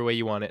 -3, whatever way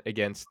you want it,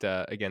 against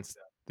the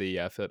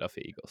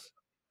Philadelphia Eagles.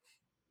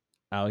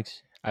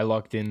 Alex? I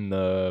locked in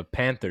the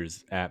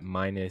Panthers at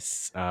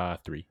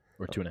 -3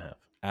 or 2.5.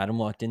 Adam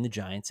locked in the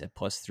Giants at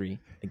 +3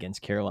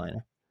 against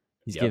Carolina.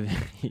 He's Yep. giving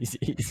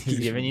he's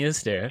giving you a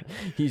stare.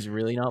 He's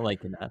really not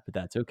liking that, but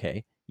that's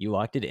okay. You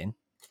locked it in,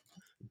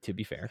 to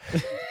be fair.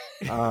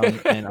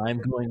 And I'm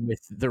going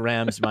with the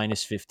Rams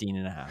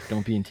 -15.5.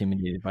 Don't be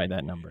intimidated by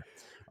that number.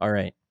 All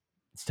right.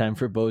 It's time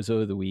for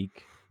Bozo of the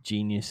Week,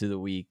 Genius of the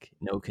Week,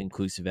 No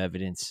Conclusive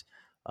Evidence.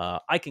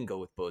 I can go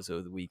with Bozo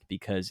of the Week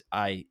because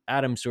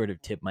Adam sort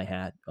of tipped my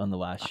hat on the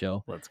last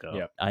show. Let's go.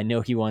 Yep. I know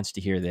he wants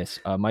to hear this.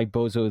 My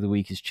Bozo of the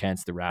Week is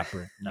Chance the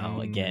Rapper.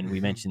 Now, again, we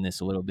mentioned this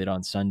a little bit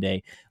on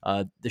Sunday.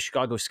 The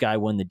Chicago Sky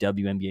won the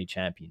WNBA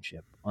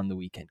championship on the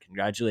weekend.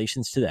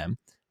 Congratulations to them.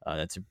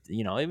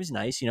 It was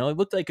nice. It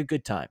looked like a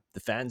good time.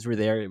 The fans were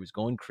there. It was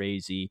going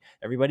crazy.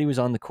 Everybody was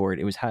on the court.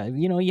 It was,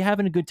 you're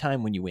having a good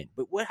time when you win.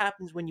 But what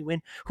happens when you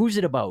win? Who's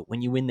it about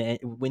when you win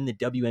the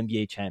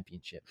WNBA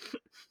championship?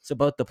 It's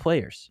about the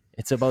players.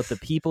 It's about the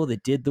people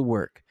that did the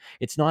work.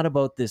 It's not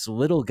about this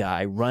little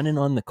guy running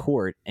on the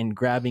court and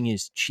grabbing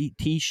his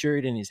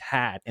T-shirt and his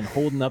hat and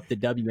holding up the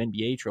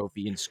WNBA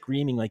trophy and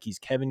screaming like he's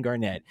Kevin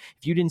Garnett.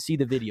 If you didn't see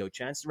the video,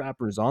 Chance the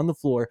Rapper is on the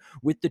floor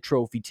with the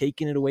trophy,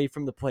 taking it away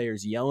from the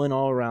players, yelling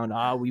all around,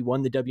 we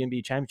won the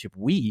WNBA championship.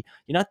 You're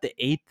not the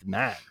eighth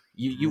man.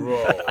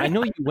 I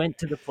know you went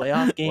to the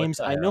playoff games.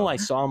 I know I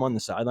saw him on the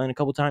sideline a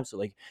couple times. So,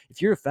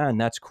 if you're a fan,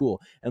 that's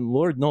cool. And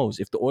Lord knows,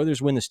 if the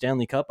Oilers win the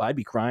Stanley Cup, I'd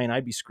be crying.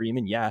 I'd be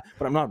screaming. Yeah,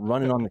 but I'm not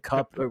running on the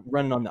cup, or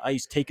running on the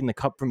ice, taking the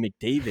cup from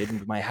McDavid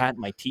with my hat and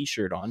my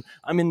T-shirt on.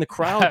 I'm in the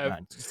crowd,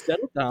 man. Just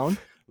settle down.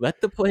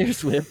 Let the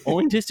players live.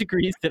 Owen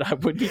disagrees that I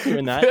would be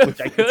doing that, which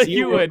I can see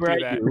you would do I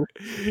that. do.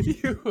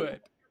 You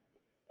would.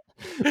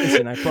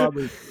 Listen, I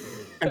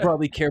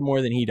probably care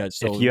more than he does.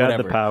 So if you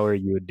whatever. had the power,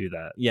 you would do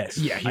that. Yes,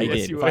 Yeah, I yes,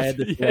 did. You If would. I had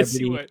the Yes,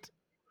 you celebrity, would.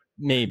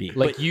 maybe.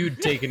 Like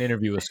you'd take an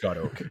interview with Scott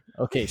Oak.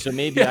 Okay, so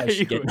maybe I Yeah, should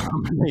you get would.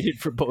 nominated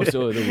for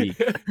Bozo of the Week.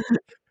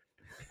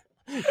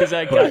 Because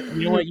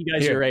you know what, you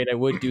guys are right. I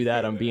would do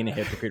that. I'm being a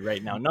hypocrite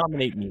right now.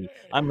 Nominate me.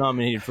 I'm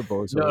nominated for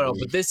Bozo. No, of the no,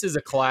 Week. but this is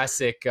a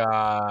classic.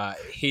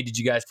 Hey, did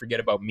you guys forget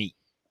about me?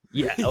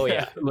 Yeah. Oh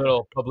yeah.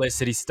 Little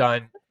publicity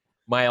stunt.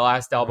 My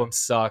last album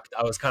sucked.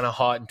 I was kind of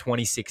hot in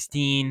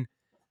 2016.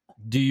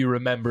 Do you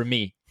remember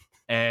me?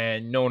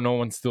 And no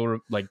one still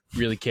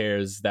really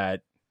cares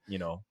that,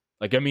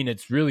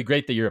 it's really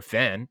great that you're a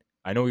fan.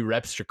 I know he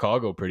reps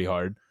Chicago pretty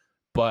hard,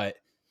 but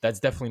that's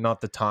definitely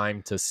not the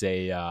time to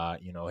say,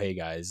 hey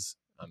guys,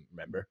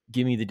 remember.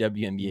 Give me the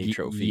WNBA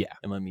trophy, yeah.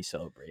 and let me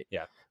celebrate.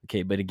 Yeah.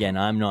 Okay, but again,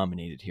 I'm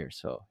nominated here,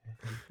 so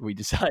we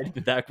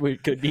decided that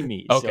could be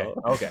me. Okay.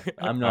 So Okay.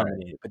 I'm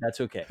nominated, but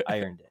that's okay. I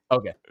earned it.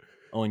 Okay.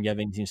 Owen, you have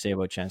anything to say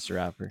about Chance the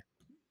Rapper?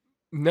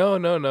 No.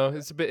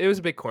 It was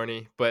a bit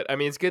corny, but I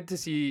mean, it's good to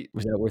see.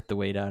 Was that worth the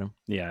wait, Adam?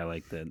 Yeah, I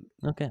liked it.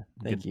 Okay,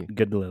 thank you.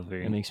 Good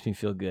delivery. It makes me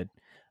feel good.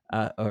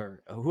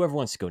 Or whoever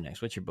wants to go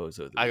next. What's your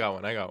Bozo of the I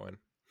week? got one.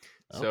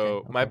 So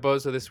Okay. my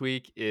Bozo this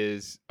week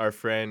is our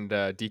friend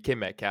DK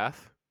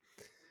Metcalf,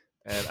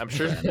 and I'm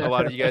sure a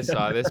lot of you guys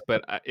saw this,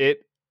 but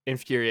it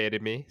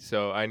infuriated me.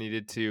 So I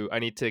need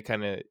to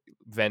kind of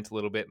vent a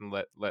little bit and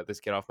let this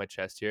get off my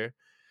chest here.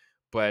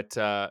 But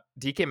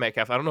DK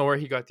Metcalf, I don't know where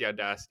he got the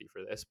audacity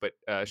for this, but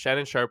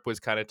Shannon Sharp was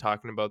kind of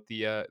talking about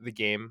the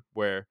game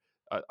where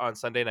on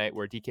Sunday night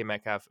where DK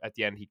Metcalf at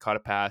the end he caught a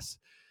pass,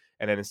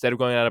 and then instead of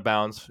going out of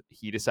bounds,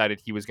 he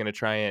decided he was going to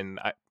try and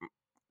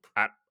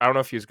I don't know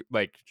if he was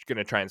going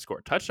to try and score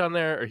a touchdown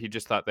there, or he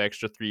just thought the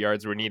extra 3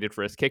 yards were needed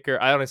for his kicker.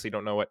 I honestly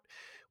don't know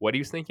what he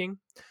was thinking,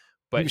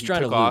 but he was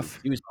trying took to off.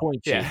 He was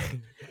point Yeah,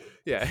 shooting.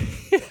 yeah,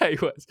 he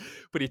was.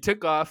 But he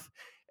took off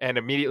and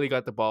immediately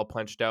got the ball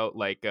punched out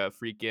like a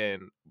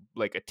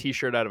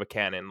T-shirt out of a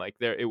cannon.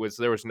 He was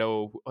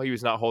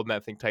not holding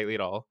that thing tightly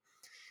at all.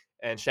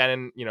 And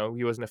Shannon,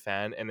 he wasn't a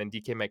fan. And then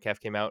DK Metcalf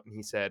came out and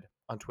he said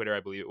on Twitter,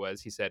 I believe it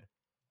was, he said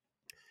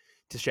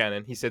to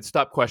Shannon, he said,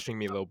 "Stop questioning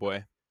me, little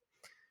boy,"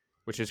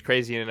 which is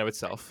crazy in and of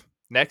itself.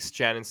 Next,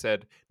 Shannon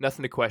said,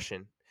 "Nothing to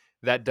question.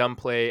 That dumb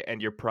play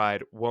and your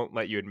pride won't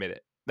let you admit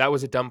it." That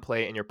was a dumb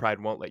play, and your pride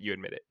won't let you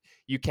admit it.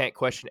 You can't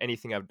question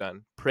anything I've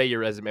done. Pray your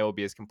resume will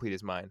be as complete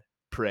as mine.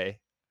 Pray.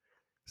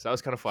 So that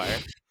was kind of fire.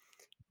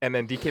 And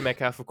then DK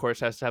Metcalf, of course,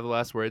 has to have the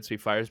last word, so he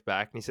fires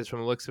back. And he says, from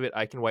the looks of it,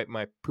 I can wipe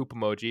my poop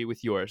emoji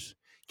with yours.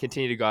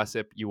 Continue to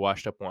gossip, you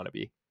washed up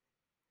wannabe.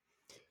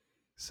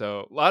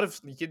 So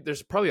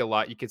there's probably a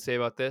lot you could say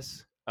about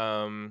this.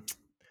 I'm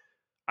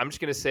just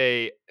going to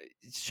say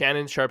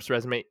Shannon Sharp's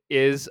resume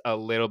is a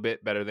little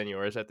bit better than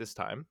yours at this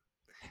time.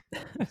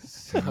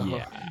 So,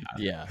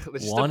 Yeah.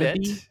 just a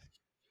bit.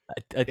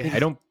 I think I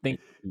don't think.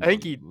 I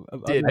think he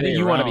did. I think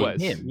you want to was.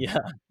 be him.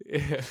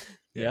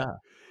 Yeah.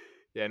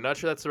 Yeah, not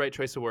sure that's the right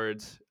choice of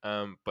words.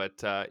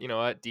 But you know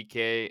what,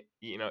 DK,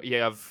 you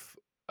have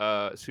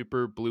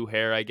super blue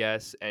hair, I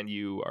guess, and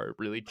you are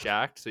really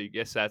jacked. So I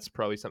guess that's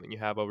probably something you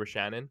have over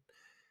Shannon.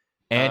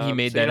 And he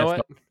made so you know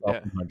that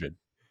what? NFL 100.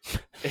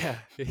 Yeah,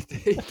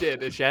 he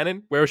did.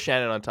 Shannon, where was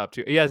Shannon on top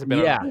 2? He hasn't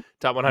been on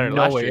top 100 No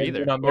last way, year he hasn't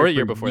either, been on or there a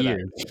year for before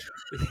years.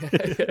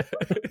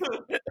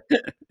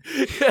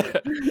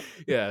 that.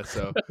 Yeah,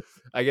 so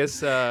I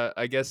guess a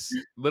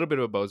little bit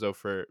of a bozo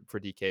for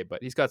DK,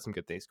 but he's got some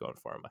good things going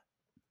for him.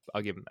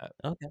 I'll give him that.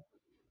 Okay.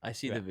 I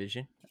see Yeah. the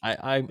vision.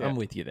 I'm Yeah.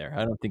 with you there.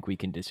 I don't think we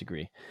can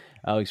disagree.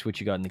 Alex, what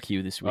you got in the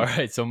queue this week? All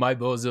right, so my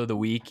bozo of the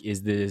week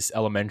is this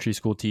elementary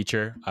school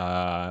teacher.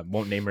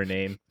 Won't name her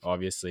name,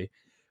 obviously,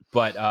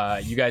 but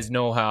you guys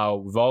know how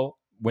we've all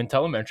went to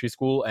elementary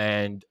school,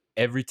 and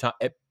every time,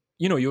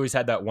 you always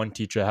had that one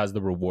teacher that has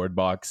the reward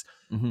box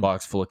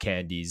full of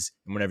candies,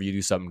 and whenever you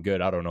do something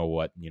good, I don't know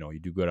what, you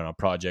do good on a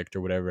project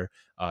or whatever,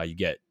 you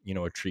get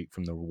a treat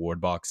from the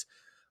reward box.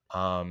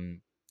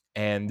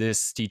 And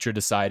this teacher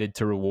decided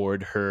to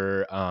reward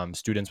her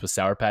students with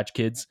Sour Patch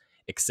Kids,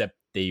 except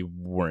they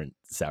weren't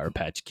Sour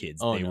Patch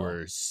Kids. Oh, they no.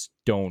 were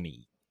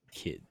Stony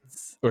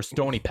Kids or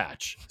Stony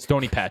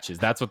Patches.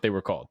 That's what they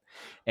were called.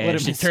 What And a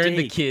she turned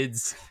the mistake.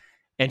 kids,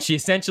 and she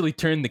essentially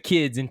turned the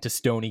kids into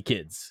Stony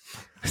Kids.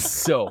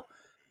 So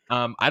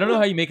I don't know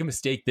how you make a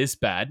mistake this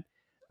bad.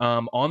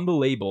 On the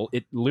label,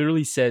 it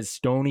literally says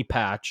Stony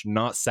Patch,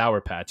 not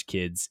Sour Patch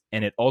Kids,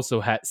 and it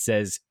also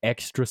says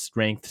extra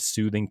strength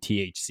soothing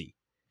THC.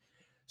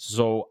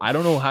 So I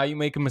don't know how you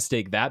make a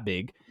mistake that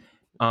big.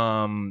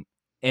 And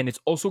it's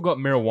also got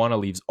marijuana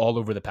leaves all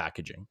over the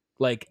packaging.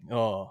 Like,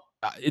 Now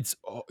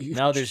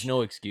there's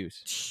no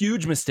excuse.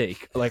 Huge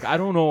mistake. Like, I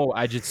don't know.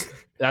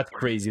 That's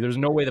crazy. There's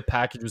no way the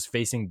package was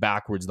facing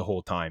backwards the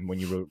whole time when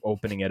you were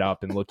opening it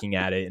up and looking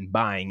at it and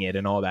buying it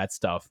and all that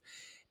stuff.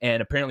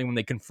 And apparently when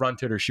they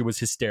confronted her, she was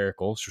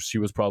hysterical. So she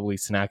was probably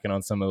snacking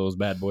on some of those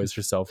bad boys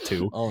herself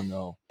too. Oh,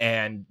 no.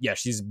 And yeah,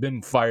 she's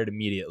been fired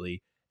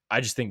immediately. I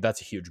just think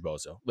that's a huge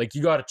bozo. Like,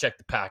 you got to check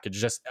the package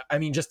just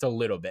a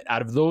little bit.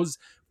 Out of those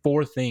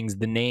 4 things,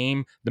 the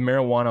name, the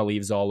marijuana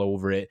leaves all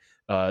over it,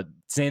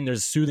 saying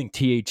there's soothing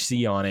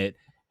THC on it,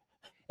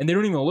 and they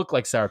don't even look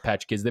like Sour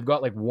Patch Kids. They've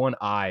got like one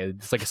eye.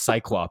 It's like a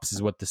cyclops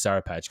is what the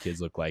Sour Patch Kids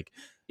look like.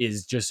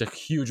 Is just a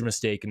huge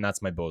mistake, and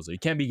that's my bozo. You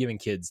can't be giving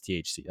kids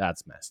THC.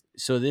 That's messed.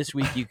 So this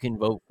week you can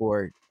vote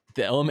for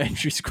the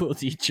elementary school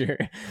teacher,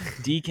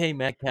 DK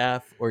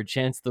Metcalf, or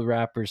Chance the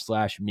Rapper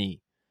 / me.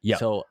 Yeah.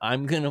 So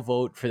I'm going to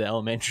vote for the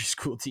elementary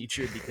school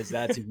teacher because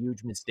that's a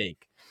huge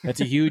mistake.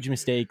 That's a huge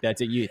mistake.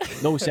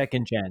 No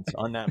second chance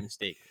on that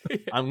mistake.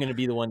 I'm going to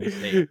be the one to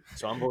say it.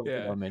 So I'm voting for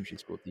the elementary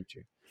school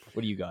teacher.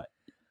 What do you got?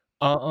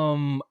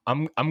 I'm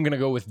going to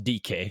go with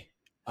DK.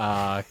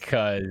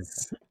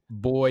 Cause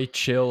boy,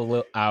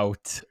 chill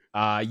out.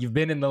 You've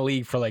been in the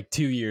league for like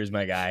 2 years,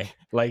 my guy.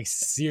 Like,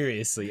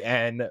 seriously.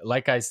 And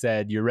like I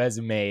said, your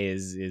resume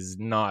is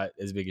not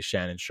as big as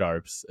Shannon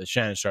Sharp's.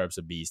 Shannon Sharp's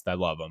a beast. I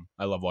love him.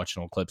 I love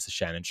watching old clips of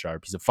Shannon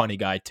Sharp. He's a funny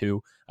guy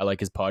too. I like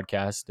his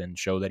podcast and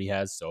show that he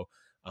has. So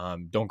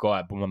don't go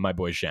at my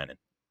boy Shannon.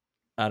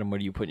 Adam, what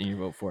are you putting your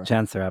vote for?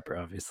 Chance the Rapper,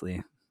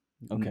 obviously.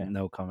 Okay.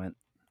 No comment.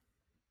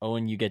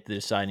 Owen, you get the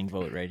deciding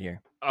vote right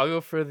here. I'll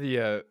go for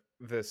the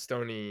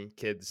Stony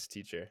Kids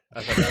teacher.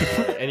 I thought that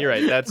was funny. And you're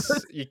right. That's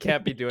you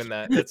can't be doing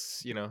that.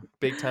 That's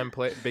big time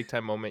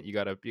moment. You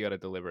gotta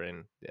deliver,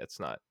 and it's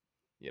not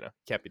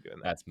can't be doing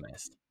that. That's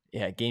messed.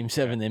 Yeah, Game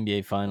 7 the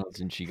NBA Finals,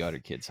 and she got her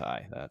kids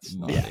high. That's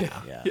not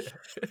yeah.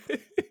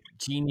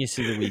 Genius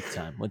of the week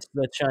time. Let's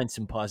shine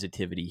some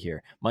positivity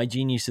here. My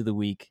genius of the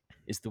week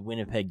is the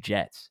Winnipeg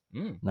Jets.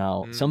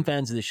 Now, some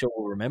fans of the show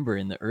will remember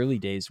in the early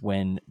days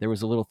when there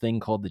was a little thing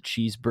called the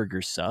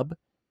cheeseburger sub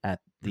at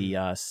the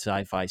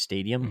Sci-Fi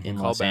Stadium in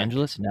Los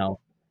Angeles. Now,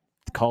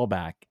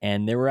 callback.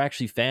 And there were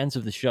actually fans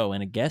of the show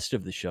and a guest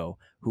of the show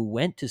who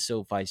went to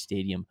SoFi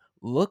Stadium,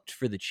 looked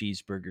for the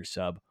cheeseburger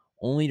sub,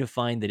 only to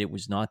find that it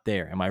was not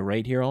there. Am I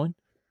right here, Owen?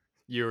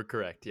 You were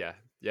correct. Yeah.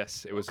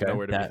 Yes, it was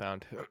nowhere to be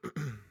found.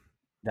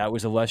 That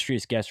was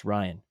illustrious guest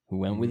Ryan, who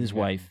went with his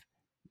wife,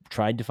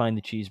 tried to find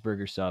the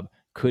cheeseburger sub,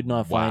 could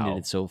not find it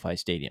at SoFi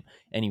Stadium.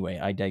 Anyway,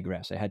 I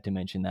digress. I had to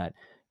mention that.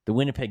 The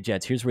Winnipeg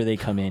Jets, here's where they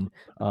come in.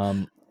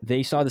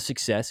 They saw the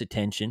success,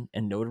 attention,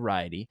 and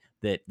notoriety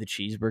that the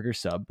cheeseburger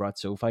sub brought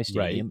SoFi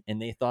Stadium,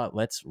 and they thought,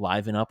 let's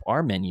liven up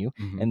our menu,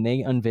 and they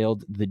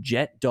unveiled the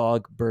Jet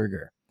Dog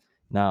Burger.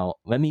 Now,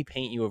 let me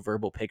paint you a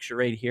verbal picture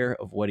right here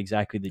of what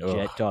exactly the Ugh.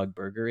 Jet Dog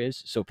Burger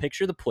is. So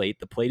picture the plate.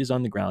 The plate is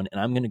on the ground,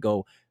 and I'm going to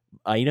go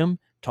item,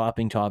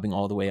 topping,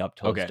 all the way up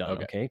till it's Okay, done.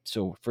 okay. Okay.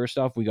 So first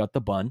off, we got the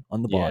bun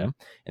on the Yeah. bottom,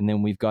 and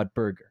then we've got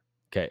burger.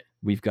 Okay.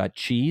 We've got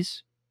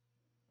cheese.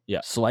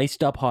 Yeah.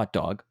 Sliced up hot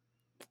dog.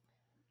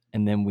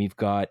 And then we've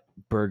got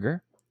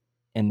burger,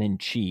 and then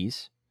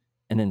cheese,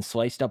 and then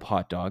sliced up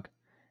hot dog,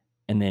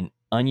 and then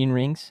onion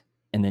rings,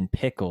 and then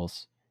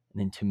pickles, and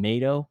then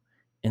tomato,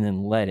 and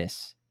then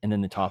lettuce, and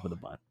then the top of the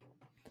bun.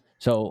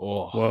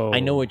 So Whoa. I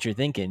know what you're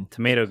thinking.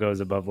 Tomato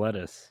goes above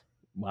lettuce.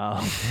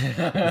 Wow.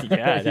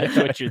 Yeah, that's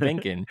what you're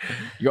thinking.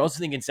 You're also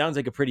thinking, sounds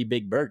like a pretty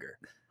big burger.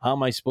 How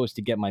am I supposed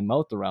to get my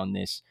mouth around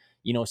this?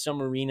 You know,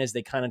 some arenas,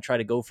 they kind of try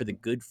to go for the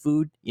good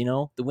food. You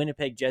know, the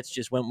Winnipeg Jets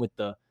just went with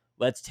the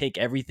let's take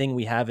everything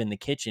we have in the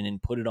kitchen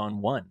and put it on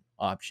one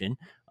option.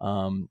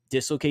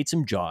 Dislocate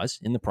some jaws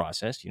in the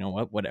process. You know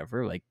what?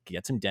 Whatever. Like,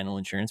 get some dental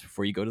insurance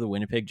before you go to the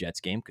Winnipeg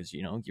Jets game because,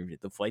 you know,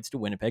 the flights to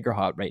Winnipeg are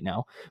hot right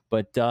now.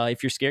 But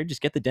if you're scared,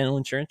 just get the dental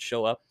insurance,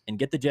 show up, and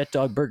get the Jet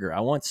Dog Burger. I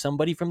want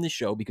somebody from the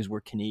show, because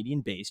we're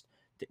Canadian-based.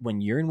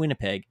 When you're in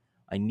Winnipeg,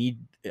 I need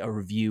a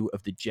review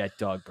of the Jet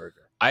Dog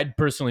Burger. I'd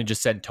personally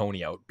just send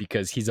Tony out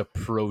because he's a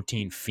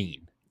protein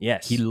fiend.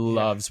 Yes. He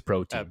loves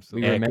protein.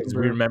 absolutely.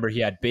 We remember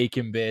he had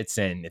bacon bits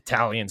and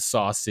Italian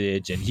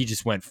sausage, and he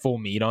just went full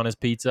meat on his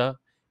pizza,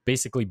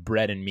 basically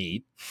bread and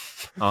meat.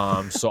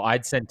 So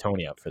I'd send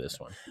Tony out for this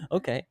one.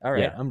 Okay. All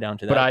right. Yeah. I'm down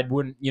to that. But I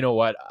wouldn't, you know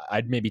what?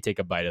 I'd maybe take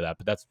a bite of that,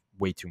 but that's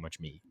way too much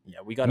meat. Yeah,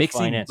 we got to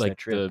Mixing finance that like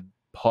trip. the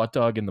hot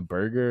dog and the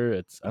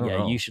burger, I don't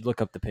know. You should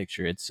look up the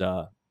picture. It's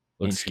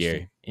Looks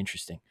scary.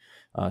 Interesting.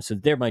 So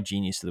they're my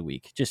genius of the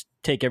week. Just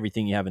take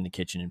everything you have in the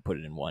kitchen and put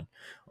it in one.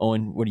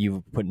 Owen, what are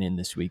you putting in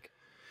this week?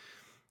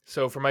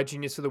 So for my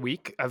genius of the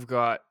week, I've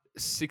got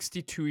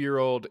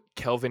 62-year-old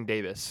Kelvin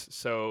Davis.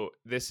 So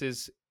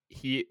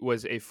he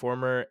was a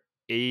former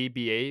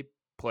ABA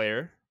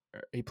player.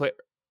 He played,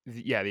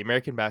 the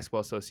American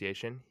Basketball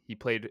Association. He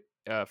played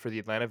for the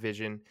Atlanta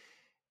Vision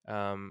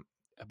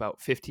about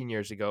 15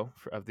 years ago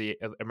of the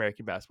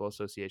American Basketball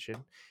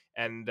Association.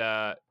 And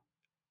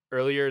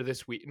earlier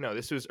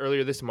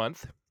this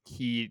month,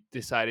 he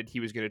decided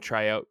he was going to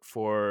try out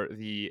for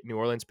the New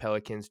Orleans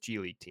Pelicans G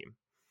League team.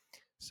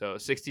 So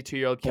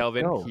 62-year-old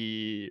Kelvin,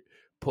 he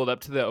pulled up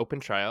to the open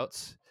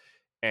tryouts,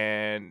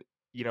 and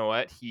you know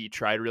what? He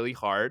tried really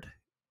hard,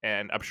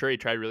 and I'm sure he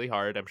tried really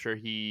hard. I'm sure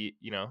he,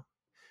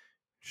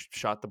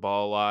 shot the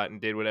ball a lot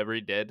and did whatever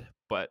he did,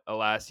 but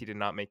alas, he did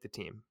not make the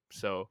team.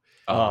 So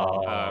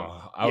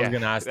I was going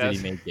to ask, did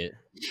he make it?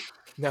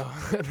 No,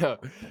 that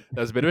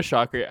was a bit of a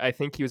shocker. I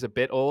think he was a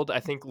bit old.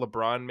 I think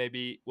LeBron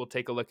maybe will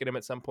take a look at him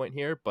at some point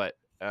here, but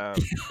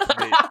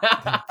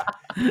the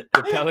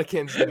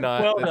Pelicans did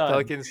not.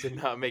 Pelicans did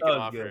not make an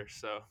offer. Good.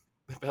 So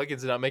the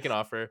Pelicans did not make an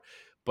offer.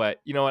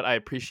 But you know what? I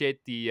appreciate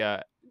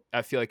the.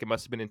 I feel like it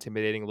must have been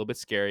intimidating, a little bit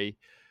scary,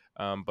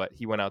 but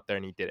he went out there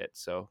and he did it.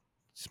 So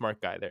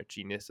smart guy there,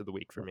 genius of the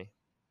week for me.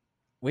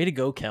 Way to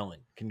go, Kellen.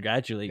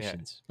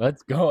 Congratulations. Yeah.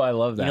 Let's go. I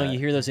love that. You know, you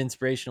hear those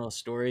inspirational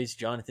stories.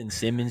 Jonathan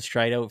Simmons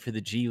tried out for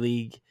the G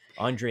League.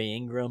 Andre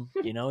Ingram,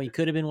 you know, he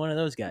could have been one of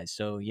those guys.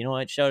 So, you know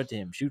what? Shout out to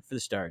him. Shoot for the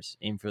stars.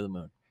 Aim for the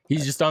moon.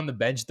 He's just on the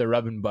bench. They're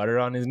rubbing butter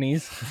on his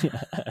knees.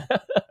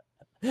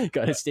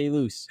 Gotta stay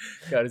loose.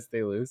 Gotta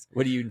stay loose.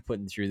 What are you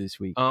putting through this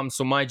week?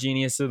 So my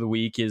genius of the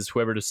week is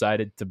whoever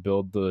decided to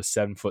build the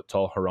 7-foot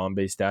tall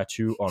Harambe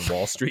statue on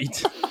Wall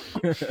Street.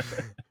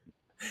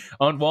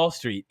 On Wall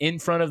Street, in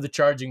front of the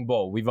charging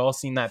bull. We've all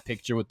seen that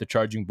picture with the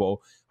charging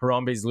bull.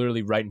 Harambe is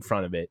literally right in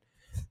front of it.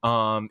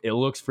 It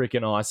looks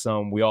freaking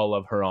awesome. We all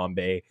love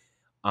Harambe.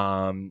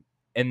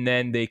 And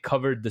then they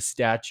covered the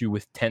statue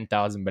with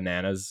 10,000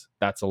 bananas.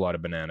 That's a lot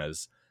of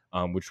bananas,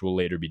 which will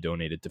later be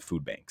donated to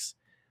food banks.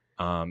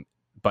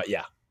 But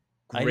yeah,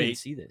 great. I didn't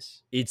see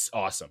this. It's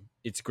awesome.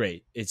 It's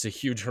great. It's a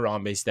huge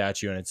Harambe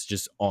statue, and it's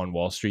just on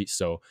Wall Street.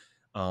 So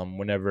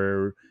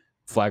whenever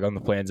flag on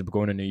the plans of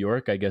going to New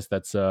York, I guess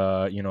that's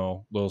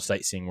little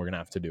sightseeing we're gonna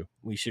have to do.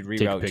 We should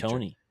reroute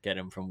Tony, get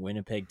him from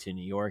Winnipeg to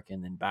New York,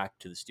 and then back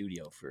to the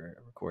studio for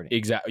a recording.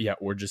 Exactly. Yeah,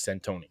 or just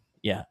send Tony.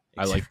 Yeah,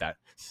 I like that.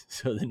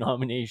 So the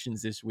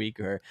nominations this week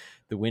are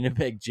the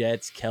Winnipeg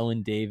Jets,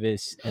 Kellen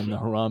Davis, and the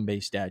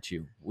Harambe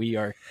statue. We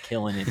are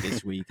killing it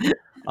this week.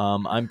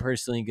 I'm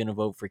personally going to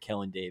vote for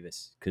Kellen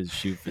Davis because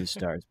shoot for the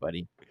stars,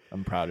 buddy.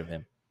 I'm proud of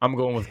him. I'm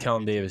going with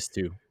Kellen Davis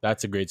too.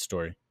 That's a great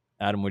story.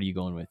 Adam, what are you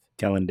going with?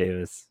 Kellen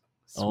Davis.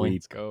 Sweep.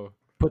 Let's go.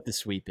 Put the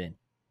sweep in.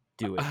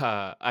 Do it.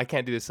 I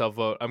can't do the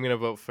self-vote. I'm going to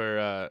vote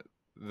for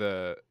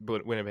the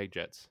Winnipeg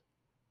Jets.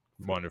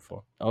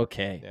 Wonderful.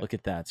 Okay, Look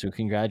at that. So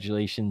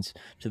congratulations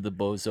to the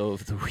Bozo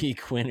of the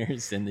Week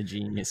winners and the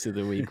Genius of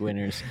the Week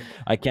winners.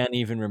 I can't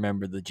even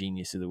remember the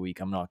Genius of the Week.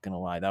 I'm not going to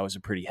lie. That was a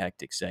pretty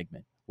hectic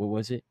segment. What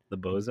was it? The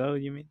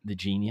Bozo, you mean? The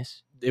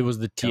Genius? It was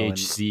the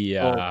THC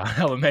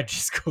elementary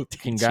school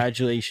teacher.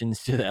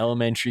 Congratulations to the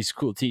elementary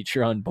school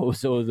teacher on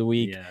Bozo of the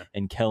Week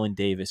and Kellen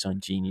Davis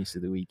on Genius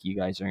of the Week. You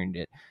guys earned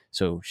it.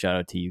 So shout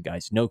out to you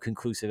guys. No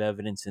conclusive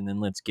evidence, and then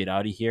let's get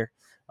out of here.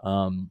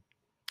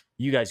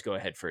 You guys go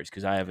ahead first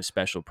because I have a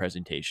special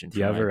presentation. Do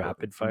you have a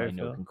rapid fire, my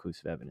no Phil?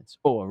 conclusive evidence?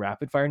 Oh, a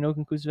rapid fire no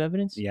conclusive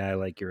evidence? Yeah, I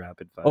like your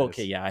rapid fires.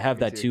 Okay, yeah, I have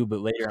Me that too. too, but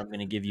later I'm going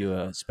to give you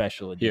a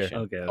special Here. edition.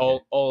 Okay.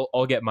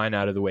 I'll get mine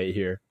out of the way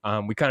here.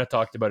 We kind of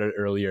talked about it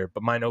earlier,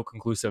 but my no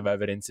conclusive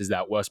evidence is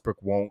that Westbrook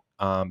won't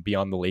be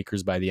on the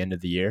Lakers by the end of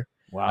the year.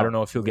 Wow. I don't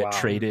know if he'll get Wow.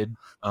 traded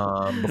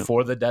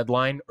before the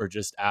deadline or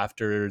just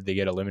after they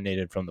get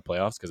eliminated from the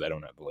playoffs, because I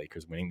don't have the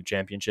Lakers winning the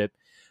championship.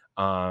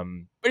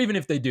 But even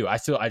if they do, I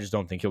just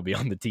don't think he'll be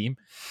on the team.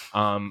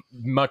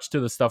 Much to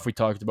the stuff we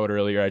talked about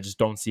earlier, I just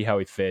don't see how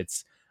he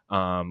fits.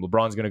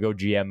 LeBron's going to go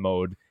GM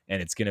mode, and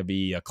it's going to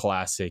be a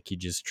classic. He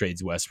just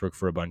trades Westbrook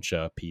for a bunch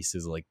of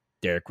pieces like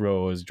Derrick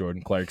Rose,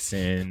 Jordan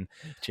Clarkson,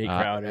 Jay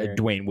Crowder.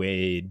 Dwayne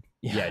Wade,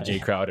 Jay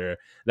Crowder,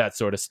 that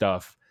sort of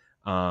stuff.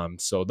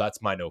 So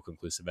that's my no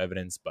conclusive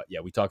evidence. But yeah,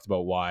 we talked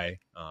about why,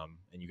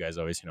 and you guys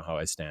always know how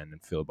I stand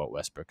and feel about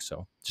Westbrook.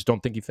 So just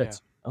don't think he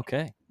fits.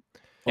 Okay.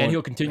 And Oh,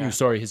 he'll continue,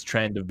 his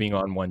trend of being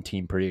on one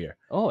team per year.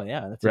 Oh,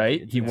 yeah. That's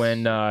Right? He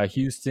went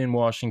Houston,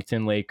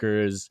 Washington,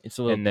 Lakers, It's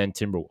a little and then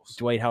Timberwolves.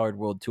 Dwight Howard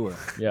World Tour.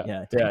 Yeah.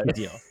 Yeah. Yeah. Good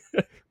deal.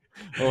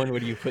 Owen,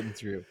 what are you putting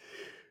through?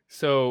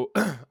 So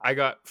I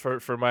got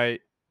for my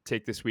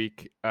take this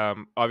week.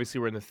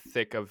 Obviously, we're in the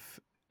thick of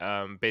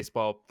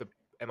baseball, the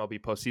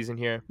MLB postseason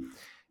here,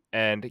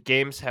 and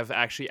games have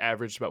actually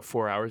averaged about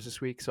 4 hours this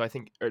week. So I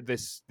think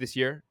this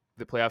year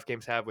the playoff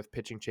games have, with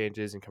pitching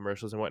changes and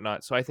commercials and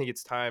whatnot. So I think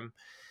it's time,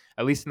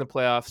 at least in the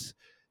playoffs,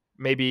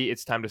 maybe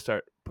it's time to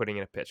start putting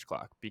in a pitch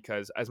clock,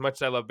 because as much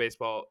as I love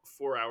baseball,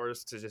 4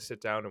 hours to just sit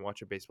down and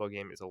watch a baseball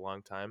game is a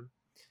long time.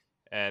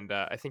 And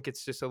I think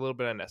it's just a little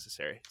bit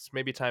unnecessary. It's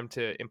maybe time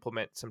to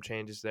implement some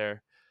changes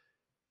there,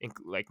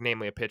 like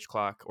namely a pitch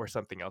clock or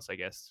something else, I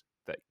guess.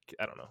 That,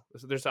 I don't know.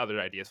 There's other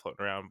ideas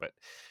floating around, but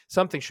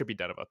something should be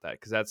done about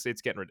that, because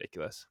it's getting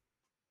ridiculous.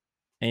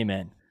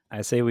 Amen.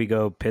 I say we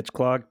go pitch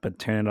clock, but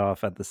turn it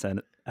off at the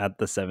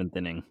seventh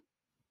inning.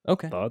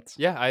 Okay. Thoughts?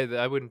 Yeah,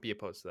 I wouldn't be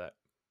opposed to that.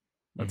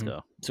 Let's Mhm.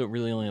 go. So it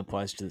really only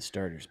applies to the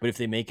starters. But if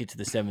they make it to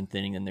the seventh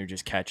inning and they're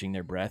just catching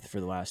their breath for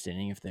the last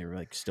inning, if they're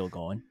like still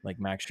going, like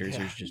Max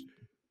Scherzer's just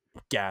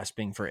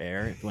gasping for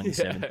air when the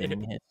seventh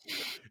inning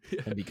hits,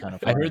 that'd be kind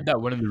of I fun. heard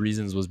that one of the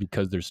reasons was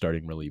because they're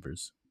starting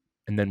relievers.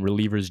 And then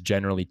relievers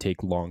generally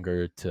take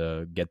longer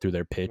to get through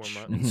their pitch.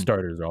 Warm up. And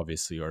starters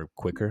obviously are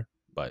quicker.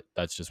 But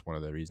that's just one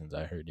of the reasons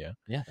I heard, yeah.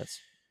 Yeah,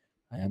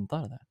 I hadn't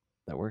thought of that.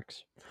 That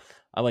works.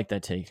 I like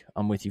that take.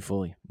 I'm with you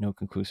fully. No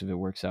conclusive. It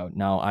works out.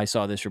 Now, I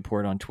saw this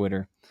report on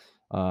Twitter.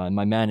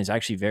 My man is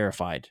actually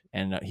verified,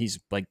 and he's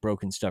like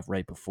broken stuff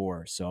right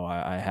before. So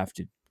I have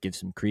to give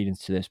some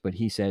credence to this. But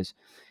he says,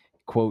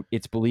 quote,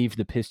 "It's believed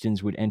the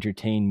Pistons would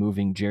entertain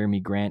moving Jeremy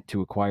Grant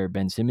to acquire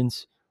Ben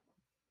Simmons.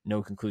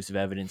 No conclusive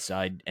evidence.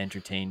 I'd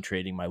entertain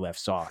trading my left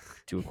sock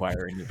to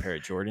acquire a new pair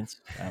of Jordans.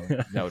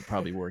 That would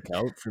probably work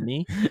out for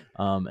me.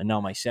 And now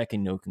my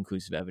second no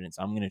conclusive evidence.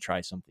 I'm going to try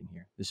something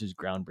here. This is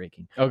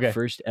groundbreaking. Okay.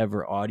 First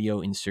ever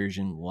audio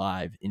insertion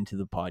live into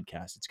the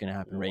podcast. It's going to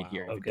happen right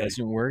here. If Okay. it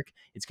doesn't work,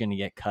 it's going to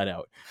get cut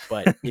out.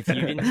 But if you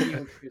didn't see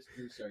what Chris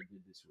Broussard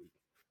did this week.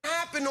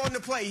 Happened on the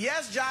play.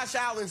 Yes, Josh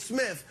Allen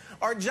Smith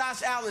or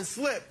Josh Allen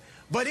slipped,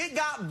 but it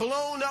got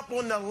blown up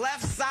on the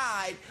left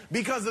side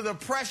because of the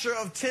pressure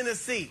of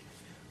Tennessee.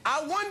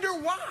 I wonder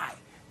why.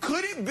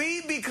 Could it be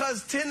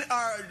because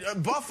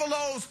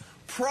Buffalo's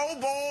Pro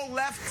Bowl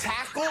left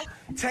tackle,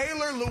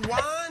 Taylor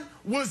Lewan,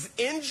 was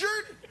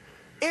injured?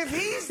 If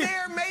he's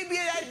there, maybe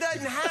that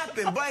doesn't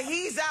happen, but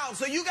he's out.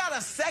 So you got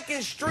a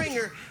second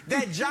stringer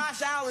that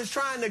Josh Allen's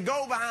trying to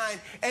go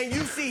behind, and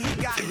you see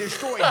he got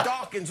destroyed.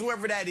 Dawkins,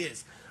 whoever that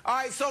is. All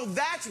right, so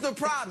that's the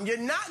problem. You're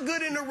not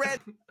good in the red.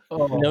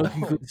 No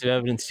conclusive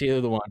evidence.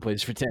 Taylor Lewan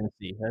plays for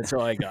Tennessee. That's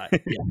all I got.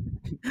 Yeah.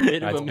 Bit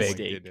of That's a big.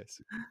 mistake.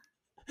 Goodness.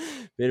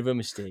 Bit of a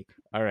mistake.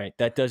 All right,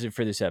 that does it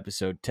for this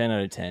episode. 10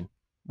 out of 10.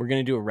 We're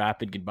going to do a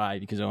rapid goodbye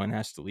because Owen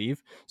has to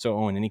leave. So,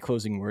 Owen, any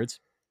closing words?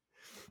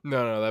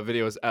 No, that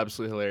video was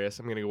absolutely hilarious.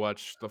 I'm gonna go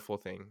watch the full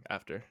thing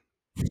after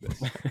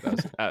this.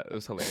 It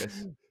was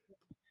hilarious.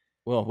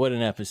 Well, what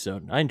an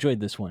episode. I enjoyed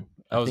this one.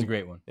 That was a think-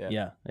 great one.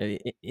 Yeah.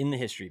 In the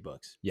history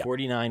books. Yeah.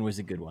 49 was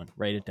a good one.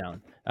 Write it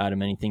down.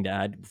 Adam, anything to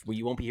add? Well,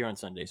 you won't be here on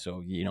Sunday,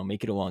 so,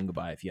 make it a long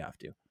goodbye if you have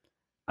to.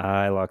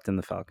 I locked in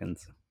the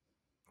Falcons.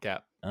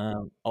 Cap.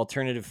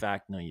 Alternative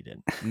fact, no, you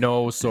didn't.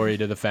 No, sorry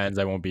to the fans.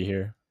 I won't be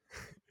here.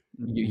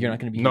 You're not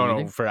going to be here No,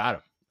 either? for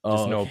Adam. Oh,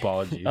 Just no okay.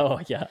 apology. Oh,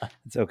 yeah.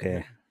 It's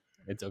okay.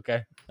 It's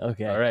okay.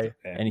 Okay. All right.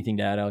 Anything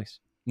to add, Alex?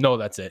 No,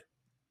 that's it.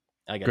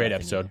 I got Great nothing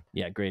episode. either.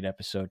 Yeah, great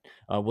episode.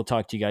 We'll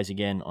talk to you guys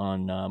again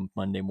on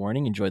Monday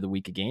morning. Enjoy the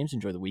week of games.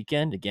 Enjoy the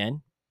weekend.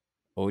 Again,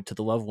 owe it to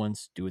the loved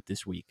ones. Do it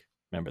this week.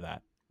 Remember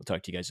that. We'll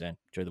talk to you guys then.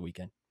 Enjoy the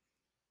weekend.